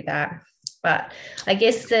to do that. But I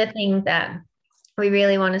guess the thing that we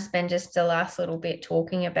really want to spend just the last little bit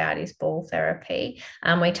talking about is ball therapy.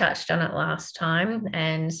 We touched on it last time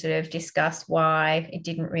and sort of discussed why it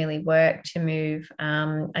didn't really work to move,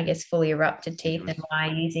 fully erupted teeth, and why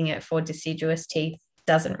using it for deciduous teeth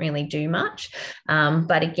doesn't really do much.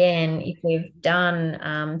 But again, if we've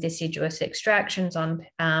done deciduous extractions on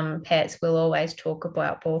pets, we'll always talk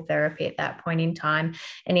about ball therapy at that point in time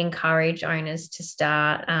and encourage owners to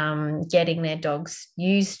start getting their dogs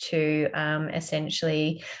used to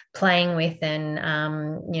essentially playing with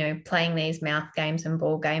and playing these mouth games and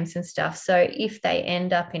ball games and stuff. So if they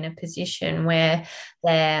end up in a position where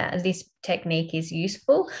this technique is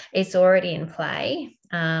useful, it's already in play.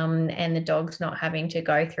 And the dog's not having to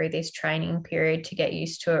go through this training period to get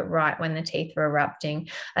used to it right when the teeth are erupting.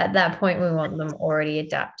 At that point, we want them already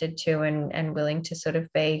adapted to and willing to sort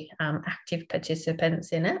of be active participants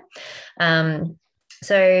in it.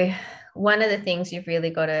 So one of the things you've really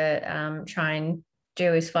got to try and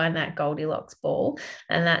do is find that Goldilocks ball,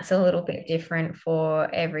 and that's a little bit different for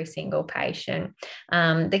every single patient.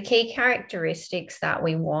 The key characteristics that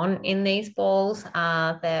we want in these balls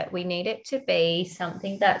are that we need it to be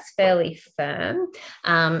something that's fairly firm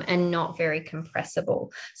and not very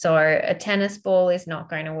compressible. So a tennis ball is not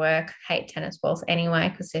going to work. I hate tennis balls anyway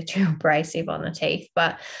because they're too abrasive on the teeth,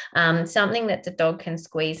 but something that the dog can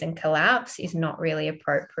squeeze and collapse is not really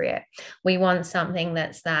appropriate. We want something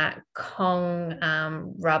that's that Kong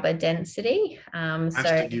rubber density. So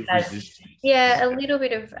it has, yeah, a little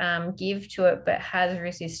bit of give to it, but has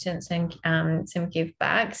resistance and some give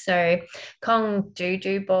back. So Kong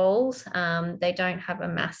do balls, they don't have a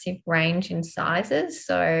massive range in sizes.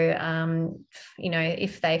 So, you know,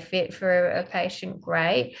 if they fit for a patient,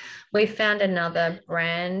 great. We found another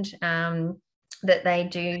brand that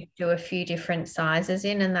they do a few different sizes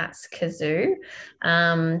in, and that's Kazoo.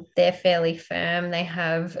 They're fairly firm. They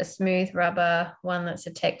have a smooth rubber, one that's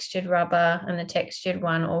a textured rubber, and the textured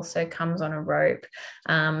one also comes on a rope.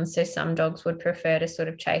 So some dogs would prefer to sort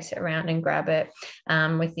of chase it around and grab it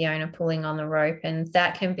with the owner pulling on the rope, and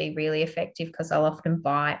that can be really effective because they'll often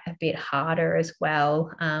bite a bit harder as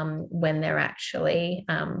well when they're actually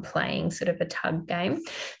playing sort of a tug game.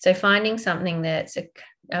 So finding something that's a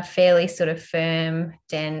fairly sort of firm,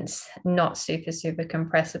 dense, not super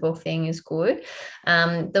compressible thing is good.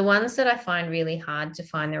 The ones that I find really hard to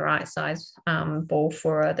find the right size ball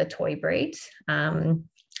for are the toy breeds.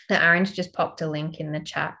 The Orange just popped a link in the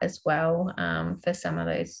chat as well for some of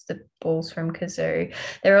the balls from Kazoo.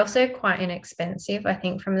 They're also quite inexpensive. I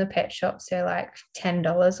think from the pet shops, they're like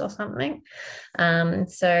 $10 or something.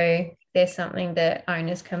 So there's something that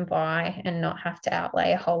owners can buy and not have to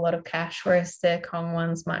outlay a whole lot of cash, whereas the Kong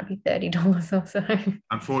ones might be $30 or so.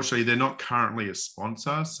 Unfortunately, they're not currently a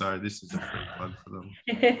sponsor, so this is a free plug for them.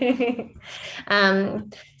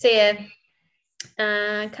 So yeah,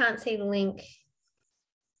 can't see the link.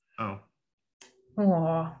 Oh,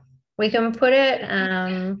 we can put it.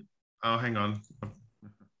 Oh, hang on.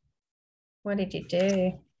 What did you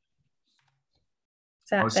do?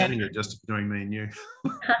 I was sending it just between me and you.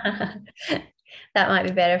 That might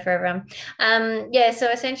be better for everyone. Yeah, so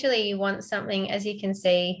essentially you want something, as you can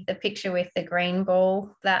see, the picture with the green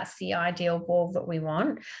ball, that's the ideal ball that we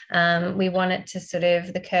want. We want it to sort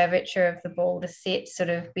of, the curvature of the ball to sit sort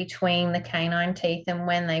of between the canine teeth, and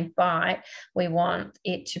when they bite, we want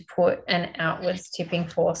it to put an outwards tipping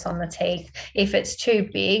force on the teeth. If it's too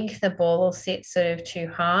big, the ball will sit sort of too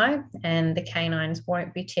high and the canines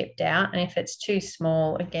won't be tipped out. And if it's too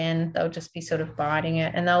small, again, they'll just be sort of biting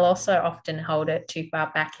it, and they'll also often hold it too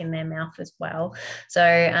far back in their mouth as well. So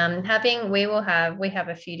we have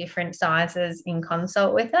a few different sizes in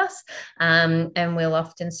consult with us, and we'll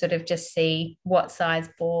often sort of just see what size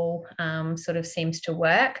ball sort of seems to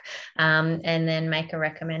work, and then make a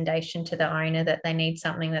recommendation to the owner that they need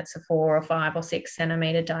something that's a 4 or 5 or 6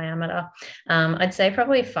 centimeter diameter. I'd say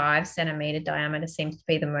probably 5 centimeter diameter seems to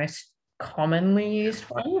be the most commonly used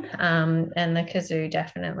one, and the Kazoo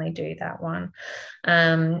definitely do that one.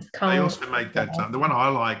 They also make that the one I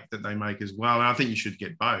like that they make as well, and I think you should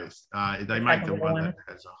get both. They make the one that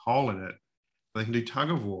has a hole in it. They can do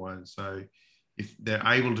tug of war, and so if they're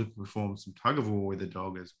able to perform some tug of war with the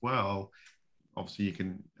dog as well, obviously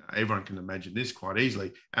everyone can imagine this quite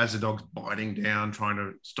easily. As the dog's biting down, trying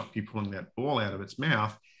to stop you pulling that ball out of its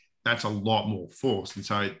mouth, that's a lot more force, and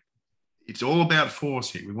so it's all about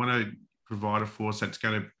force here. We want to provide a force that's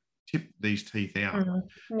going to tip these teeth out.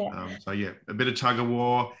 So yeah, a bit of tug of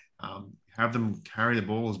war, have them carry the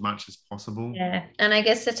ball as much as possible. Yeah, and I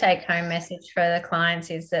guess the take-home message for the clients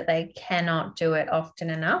is that they cannot do it often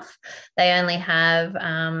enough. They only have,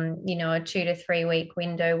 a 2 to 3 week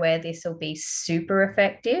window where this will be super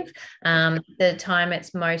effective. The time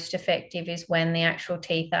it's most effective is when the actual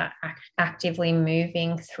teeth are actively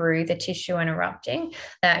moving through the tissue and erupting.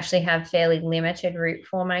 They actually have fairly limited root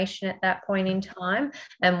formation at that point in time,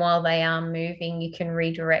 and while they are moving, you can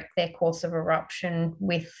redirect their course of eruption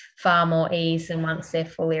with far more ease than once they're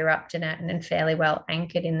fully erupted at and fairly well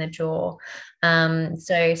anchored in the jaw.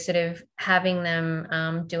 So sort of having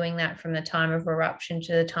them doing that from the time of eruption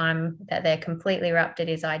to the time that they're completely erupted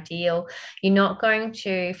is ideal. You're not going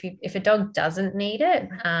to, if a dog doesn't need it,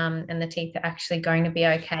 and the teeth are actually going to be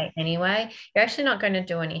okay anyway, you're actually not going to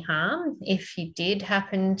do any harm. If you did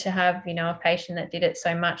happen to have, a patient that did it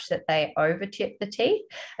so much that they over tip the teeth,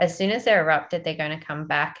 as soon as they're erupted, they're going to come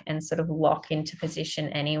back and sort of lock into position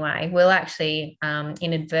anyway. We'll actually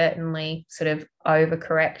inadvertently sort of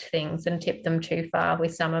overcorrect things and tip them too far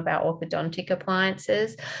with some of our orthodontic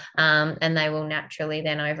appliances, and they will naturally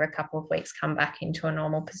then over a couple of weeks come back into a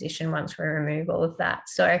normal position once we remove all of that.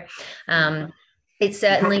 So it's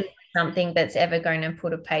certainly something that's ever going to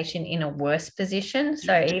put a patient in a worse position.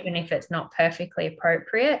 So even if it's not perfectly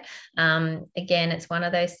appropriate, again, it's one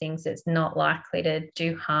of those things that's not likely to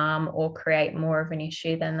do harm or create more of an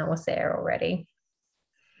issue than that was there already.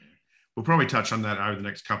 We'll probably touch on that over the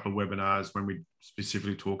next couple of webinars when we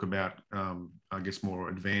specifically talk about, I guess, more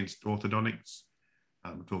advanced orthodontics.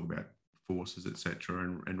 We'll talk about forces, etc.,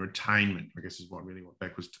 and retainment, I guess, is what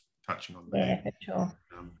Beck was touching on there. Yeah, for sure.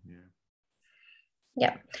 Yeah.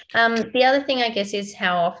 Yeah. The other thing, I guess, is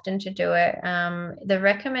how often to do it. The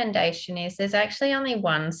recommendation is there's actually only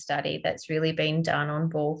one study that's really been done on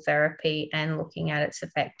ball therapy and looking at its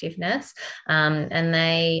effectiveness. And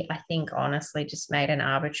they, I think, honestly just made an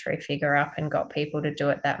arbitrary figure up and got people to do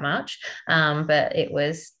it that much. But it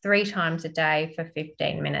was 3 times a day for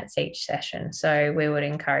 15 minutes each session. So we would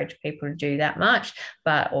encourage people to do that much,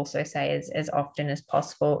 but also say as often as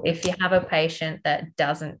possible. If you have a patient that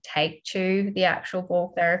doesn't take to the actual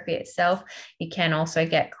ball therapy itself, you can also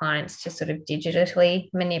get clients to sort of digitally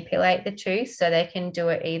manipulate the tooth, so they can do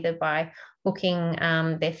it either by hooking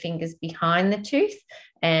their fingers behind the tooth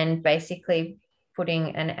and basically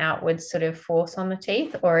putting an outward sort of force on the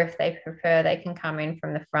teeth, or if they prefer, they can come in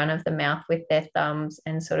from the front of the mouth with their thumbs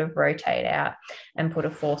and sort of rotate out and put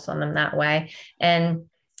a force on them that way. And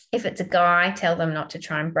if it's a guy, tell them not to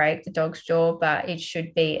try and break the dog's jaw, but it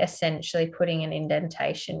should be essentially putting an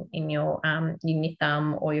indentation in your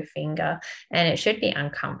thumb or your finger, and it should be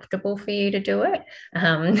uncomfortable for you to do it.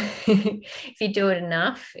 If you do it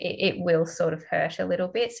enough, it will sort of hurt a little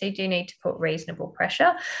bit. So you do need to put reasonable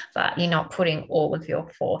pressure, but you're not putting all of your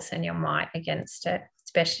force and your might against it,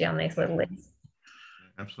 especially on these little lips.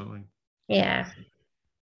 Absolutely. Yeah.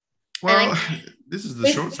 Well, this is the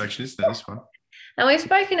short section, isn't it, this one? And we've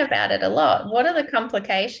spoken about it a lot. What are the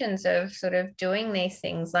complications of sort of doing these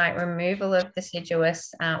things like removal of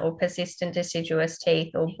deciduous or persistent deciduous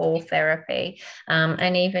teeth or ball therapy,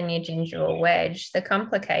 and even your gingival wedge? The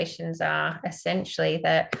complications are essentially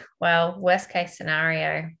that, well, worst case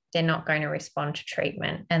scenario, they're not going to respond to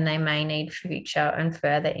treatment and they may need future and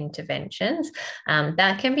further interventions.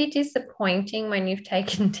 That can be disappointing when you've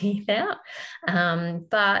taken teeth out.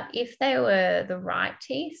 But if they were the right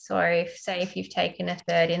teeth, so if you've taken a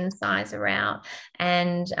third incisor out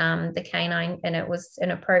and the canine, and it was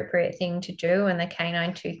an appropriate thing to do, and the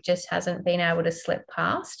canine tooth just hasn't been able to slip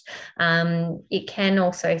past, it can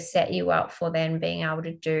also set you up for then being able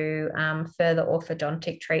to do further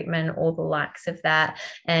orthodontic treatment or the likes of that,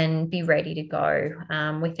 and be ready to go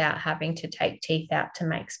without having to take teeth out to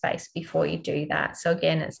make space before you do that. So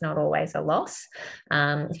again, it's not always a loss.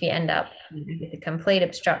 If you end up with a complete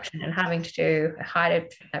obstruction and having to do a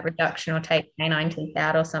height reduction or take canine teeth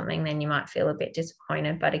out or something, then you might feel a bit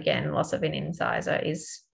disappointed. But again, loss of an incisor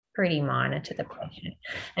is pretty minor to the patient.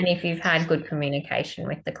 And if you've had good communication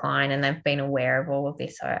with the client and they've been aware of all of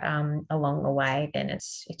this along the way, then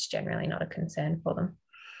it's generally not a concern for them.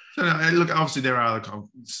 So look, obviously there are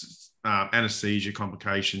anesthesia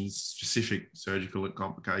complications, specific surgical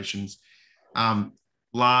complications.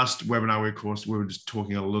 Last webinar, of course, we were just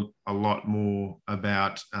talking a lot more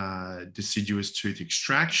about deciduous tooth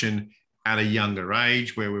extraction at a younger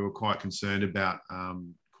age, where we were quite concerned about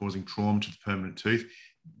causing trauma to the permanent tooth.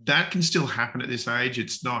 That can still happen at this age.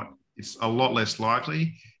 It's a lot less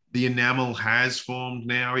likely. The enamel has formed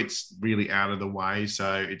now. It's really out of the way.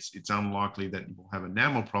 So it's unlikely that you'll have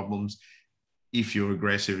enamel problems if you're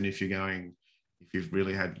aggressive and if you've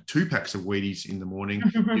really had 2 packs of Wheaties in the morning.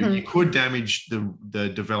 You could damage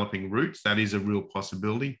the developing roots. That is a real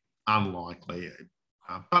possibility. Unlikely,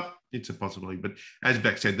 but it's a possibility. But as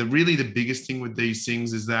Beck said, the biggest thing with these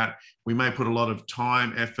things is that we may put a lot of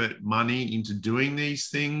time, effort, money into doing these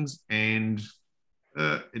things, and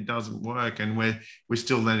it doesn't work, and we're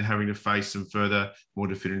still then having to face some further, more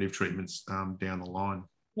definitive treatments down the line.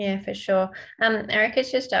 Yeah, for sure. Erica's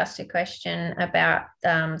just asked a question about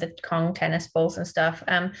the Kong tennis balls and stuff.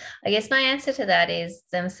 I guess my answer to that is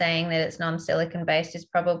them saying that it's non-silicon based is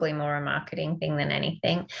probably more a marketing thing than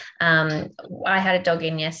anything. Um, I had a dog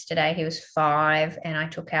in yesterday. He was 5, and I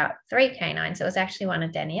took out 3 canines. It was actually one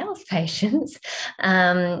of Danielle's patients.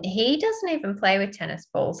 He doesn't even play with tennis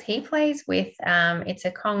balls. He plays with it's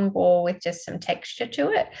a Kong ball with just some texture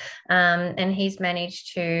to it. And he's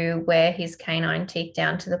managed to wear his canine teeth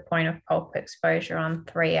down to the point of pulp exposure on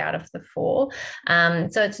 3 out of the 4.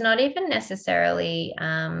 So it's not even necessarily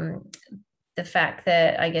the fact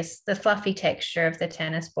that I guess the fluffy texture of the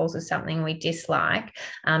tennis balls is something we dislike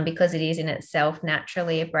because it is in itself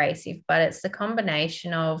naturally abrasive, but it's the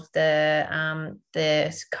combination of the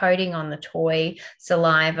coating on the toy,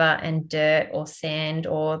 saliva and dirt or sand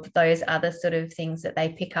or those other sort of things that they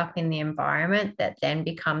pick up in the environment that then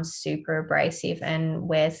becomes super abrasive and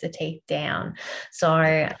wears the teeth down. So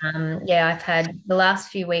yeah, I've had the last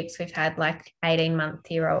few weeks, we've had like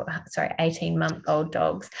 18-month-old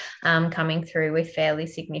dogs coming through with fairly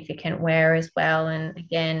significant wear as well. And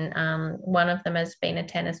again, one of them has been a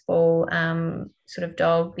tennis ball sort of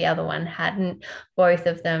dog. The other one hadn't. Both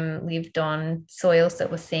of them lived on soils that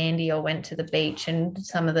were sandy or went to the beach. And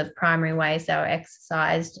some of the primary ways they were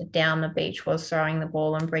exercised down the beach was throwing the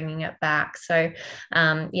ball and bringing it back. So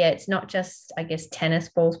yeah, it's not just, I guess, tennis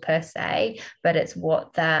balls per se, but it's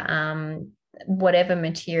what that whatever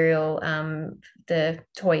material the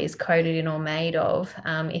toy is coated in or made of,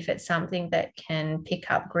 if it's something that can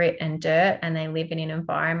pick up grit and dirt and they live in an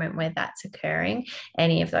environment where that's occurring,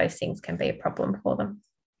 any of those things can be a problem for them.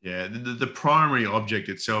 Yeah, the primary object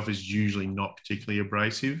itself is usually not particularly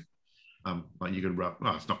abrasive. Like you could rub,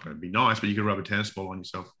 well, it's not going to be nice, but you could rub a tennis ball on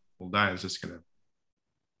yourself all day. It's just going to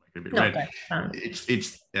make it a bit Not red.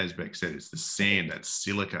 It's as Beck said, it's the sand, that's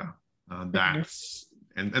silica. That's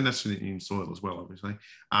and that's in soil as well, obviously.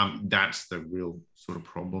 That's the real sort of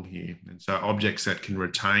problem here. And so objects that can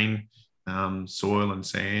retain soil and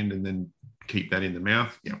sand and then keep that in the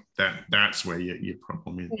mouth, yeah, that's where your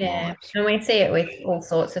problem is. Yeah, and we see it with all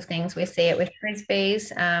sorts of things. We see it with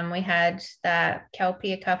frisbees. We had that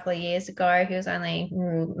Kelpie a couple of years ago. He was only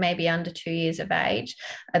maybe under 2 years of age,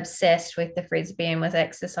 obsessed with the frisbee and was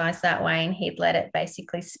exercised that way. And he'd let it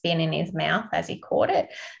basically spin in his mouth as he caught it.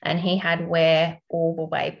 And he had wear all the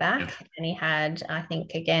way back. Yeah. And he had, I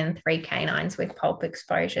think, again, 3 canines with pulp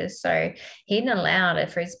exposures. So he didn't allow a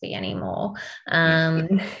frisbee anymore.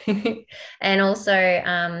 And also,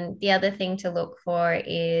 the other thing to look for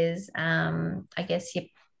is, I guess,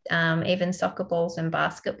 even soccer balls and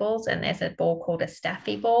basketballs. And there's a ball called a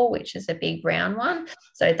staffy ball, which is a big round one.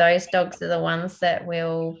 So those dogs are the ones that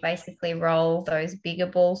will basically roll those bigger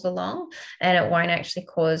balls along, and it won't actually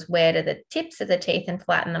cause wear to the tips of the teeth and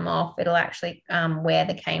flatten them off. It'll actually wear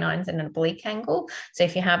the canines in an oblique angle. So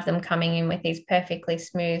if you have them coming in with these perfectly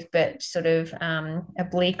smooth but sort of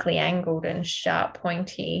obliquely angled and sharp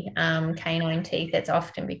pointy canine teeth, it's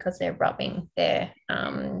often because they're rubbing their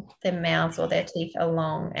mouths or their teeth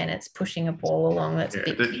along, and it's pushing a ball along that's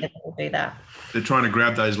big. Will do that. They're trying to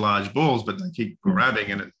grab those large balls, but they keep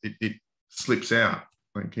grabbing and it slips out.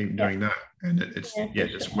 They keep doing that, and it's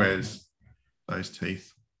just wears those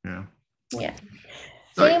teeth. Yeah. Yeah.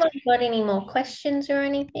 So anyone got any more questions or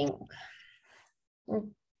anything? It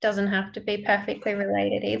doesn't have to be perfectly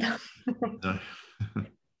related either. No.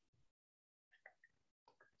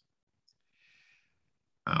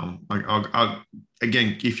 I'll,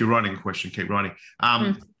 again, if you're writing a question, keep writing.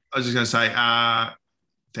 I was just going to say,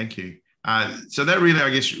 thank you. So that really, I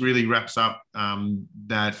guess, really wraps up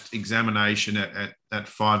that examination at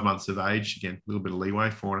 5 months of age. Again, a little bit of leeway,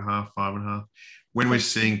 4.5, 5.5. When we're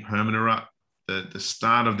seeing permanent the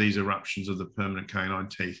start of these eruptions of the permanent canine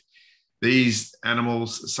teeth. These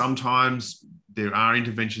animals, sometimes there are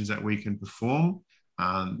interventions that we can perform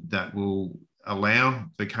that will allow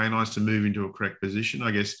the canines to move into a correct position.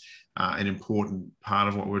 I guess an important part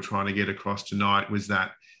of what we're trying to get across tonight was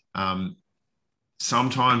that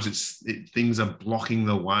sometimes things are blocking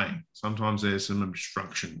the way. Sometimes there's some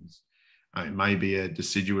obstructions. It may be a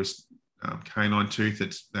deciduous canine tooth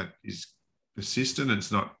that is persistent and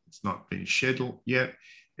it's not been shed yet.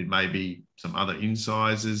 It may be some other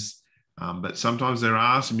incisors, but sometimes there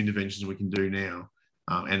are some interventions we can do now.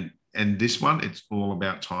 And this one, it's all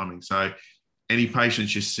about timing. So any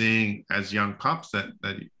patients you're seeing as young pups that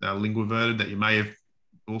are linguoverted, that you may have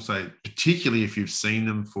also, particularly if you've seen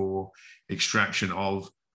them for extraction of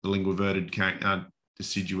the linguoverted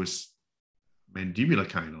deciduous mandibular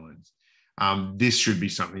canines, this should be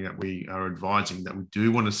something that we are advising, that we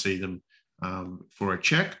do want to see them for a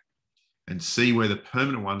check. and see where the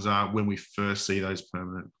permanent ones are when we first see those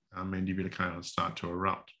permanent mandibular canines start to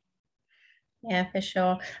erupt. Yeah, for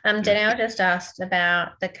sure. Danielle just asked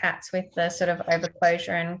about the cats with the sort of overclosure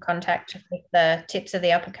and contact with the tips of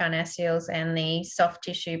the upper carnassials and the soft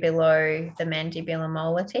tissue below the mandibular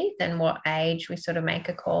molar teeth, and what age we sort of make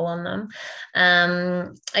a call on them.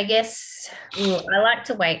 I guess I like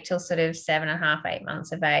to wait till sort of 7.5, 8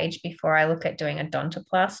 months of age before I look at doing a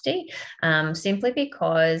odontoplasty, simply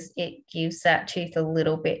because it gives that tooth a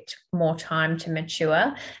little bit more time to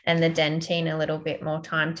mature and the dentine a little bit more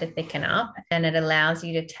time to thicken up, and it allows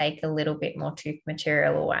you to take a little bit more tooth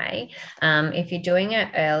material away. If you're doing it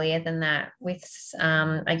earlier than that, with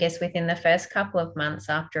I guess within the first couple of months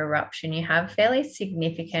after eruption, you have fairly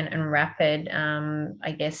significant and rapid,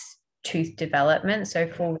 I guess, tooth development, so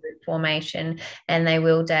full root formation, and they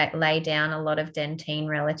will lay down a lot of dentine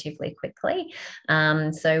relatively quickly.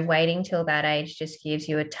 So waiting till that age just gives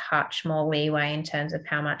you a touch more leeway in terms of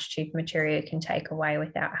how much tooth material you can take away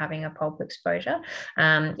without having a pulp exposure.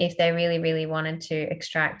 If they really, really wanted to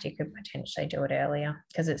extract, you could potentially do it earlier,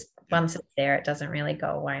 because once it's there, it doesn't really go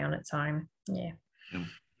away on its own. Yeah,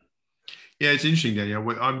 it's interesting, Danielle.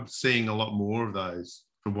 I'm seeing a lot more of those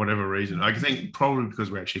for whatever reason. I think probably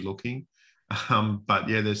because we're actually looking. But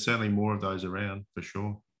yeah, there's certainly more of those around for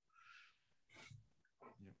sure.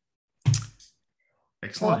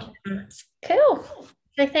 Excellent. Cool.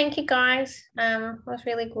 So thank you, guys. It was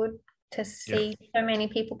really good to see so many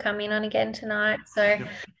people come in on again tonight. So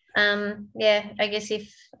yeah, I guess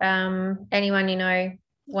if anyone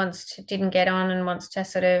didn't get on and wants to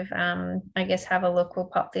sort of I guess have a look, we'll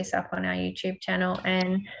pop this up on our YouTube channel,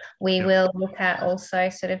 and we will look at also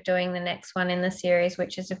sort of doing the next one in the series,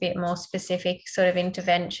 which is a bit more specific sort of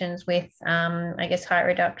interventions with I guess height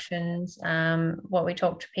reductions, what we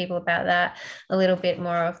talk to people about that, a little bit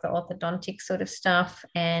more of the orthodontic sort of stuff,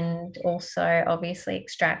 and also obviously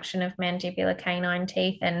extraction of mandibular canine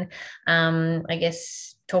teeth, and I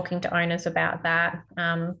guess talking to owners about that,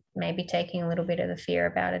 maybe taking a little bit of the fear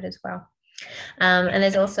about it as well. And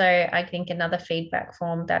there's also, I think, another feedback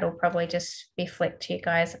form that'll probably just be flicked to you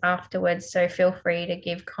guys afterwards. So feel free to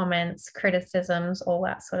give comments, criticisms, all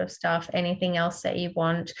that sort of stuff, anything else that you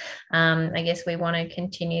want. I guess we want to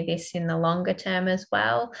continue this in the longer term as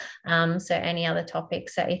well. So any other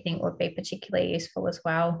topics that you think would be particularly useful as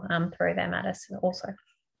well, throw them at us also.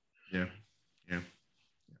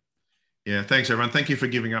 Yeah, thanks everyone. Thank you for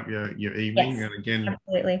giving up your evening. Yes, and again,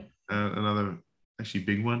 absolutely. Another actually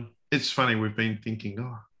big one. It's funny, we've been thinking,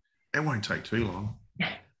 it won't take too long.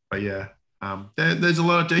 But yeah, there's a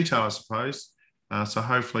lot of detail, I suppose. So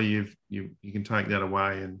hopefully you can take that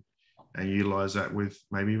away and utilize that with,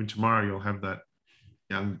 maybe even tomorrow you'll have that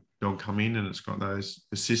young dog come in and it's got those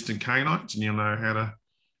assistant canines, and you'll know how to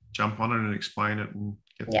jump on it and explain it and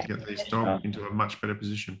get this dog into a much better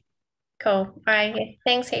position. Cool. All right.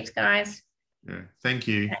 Thanks heaps, guys. Yeah. Thank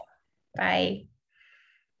you. Bye.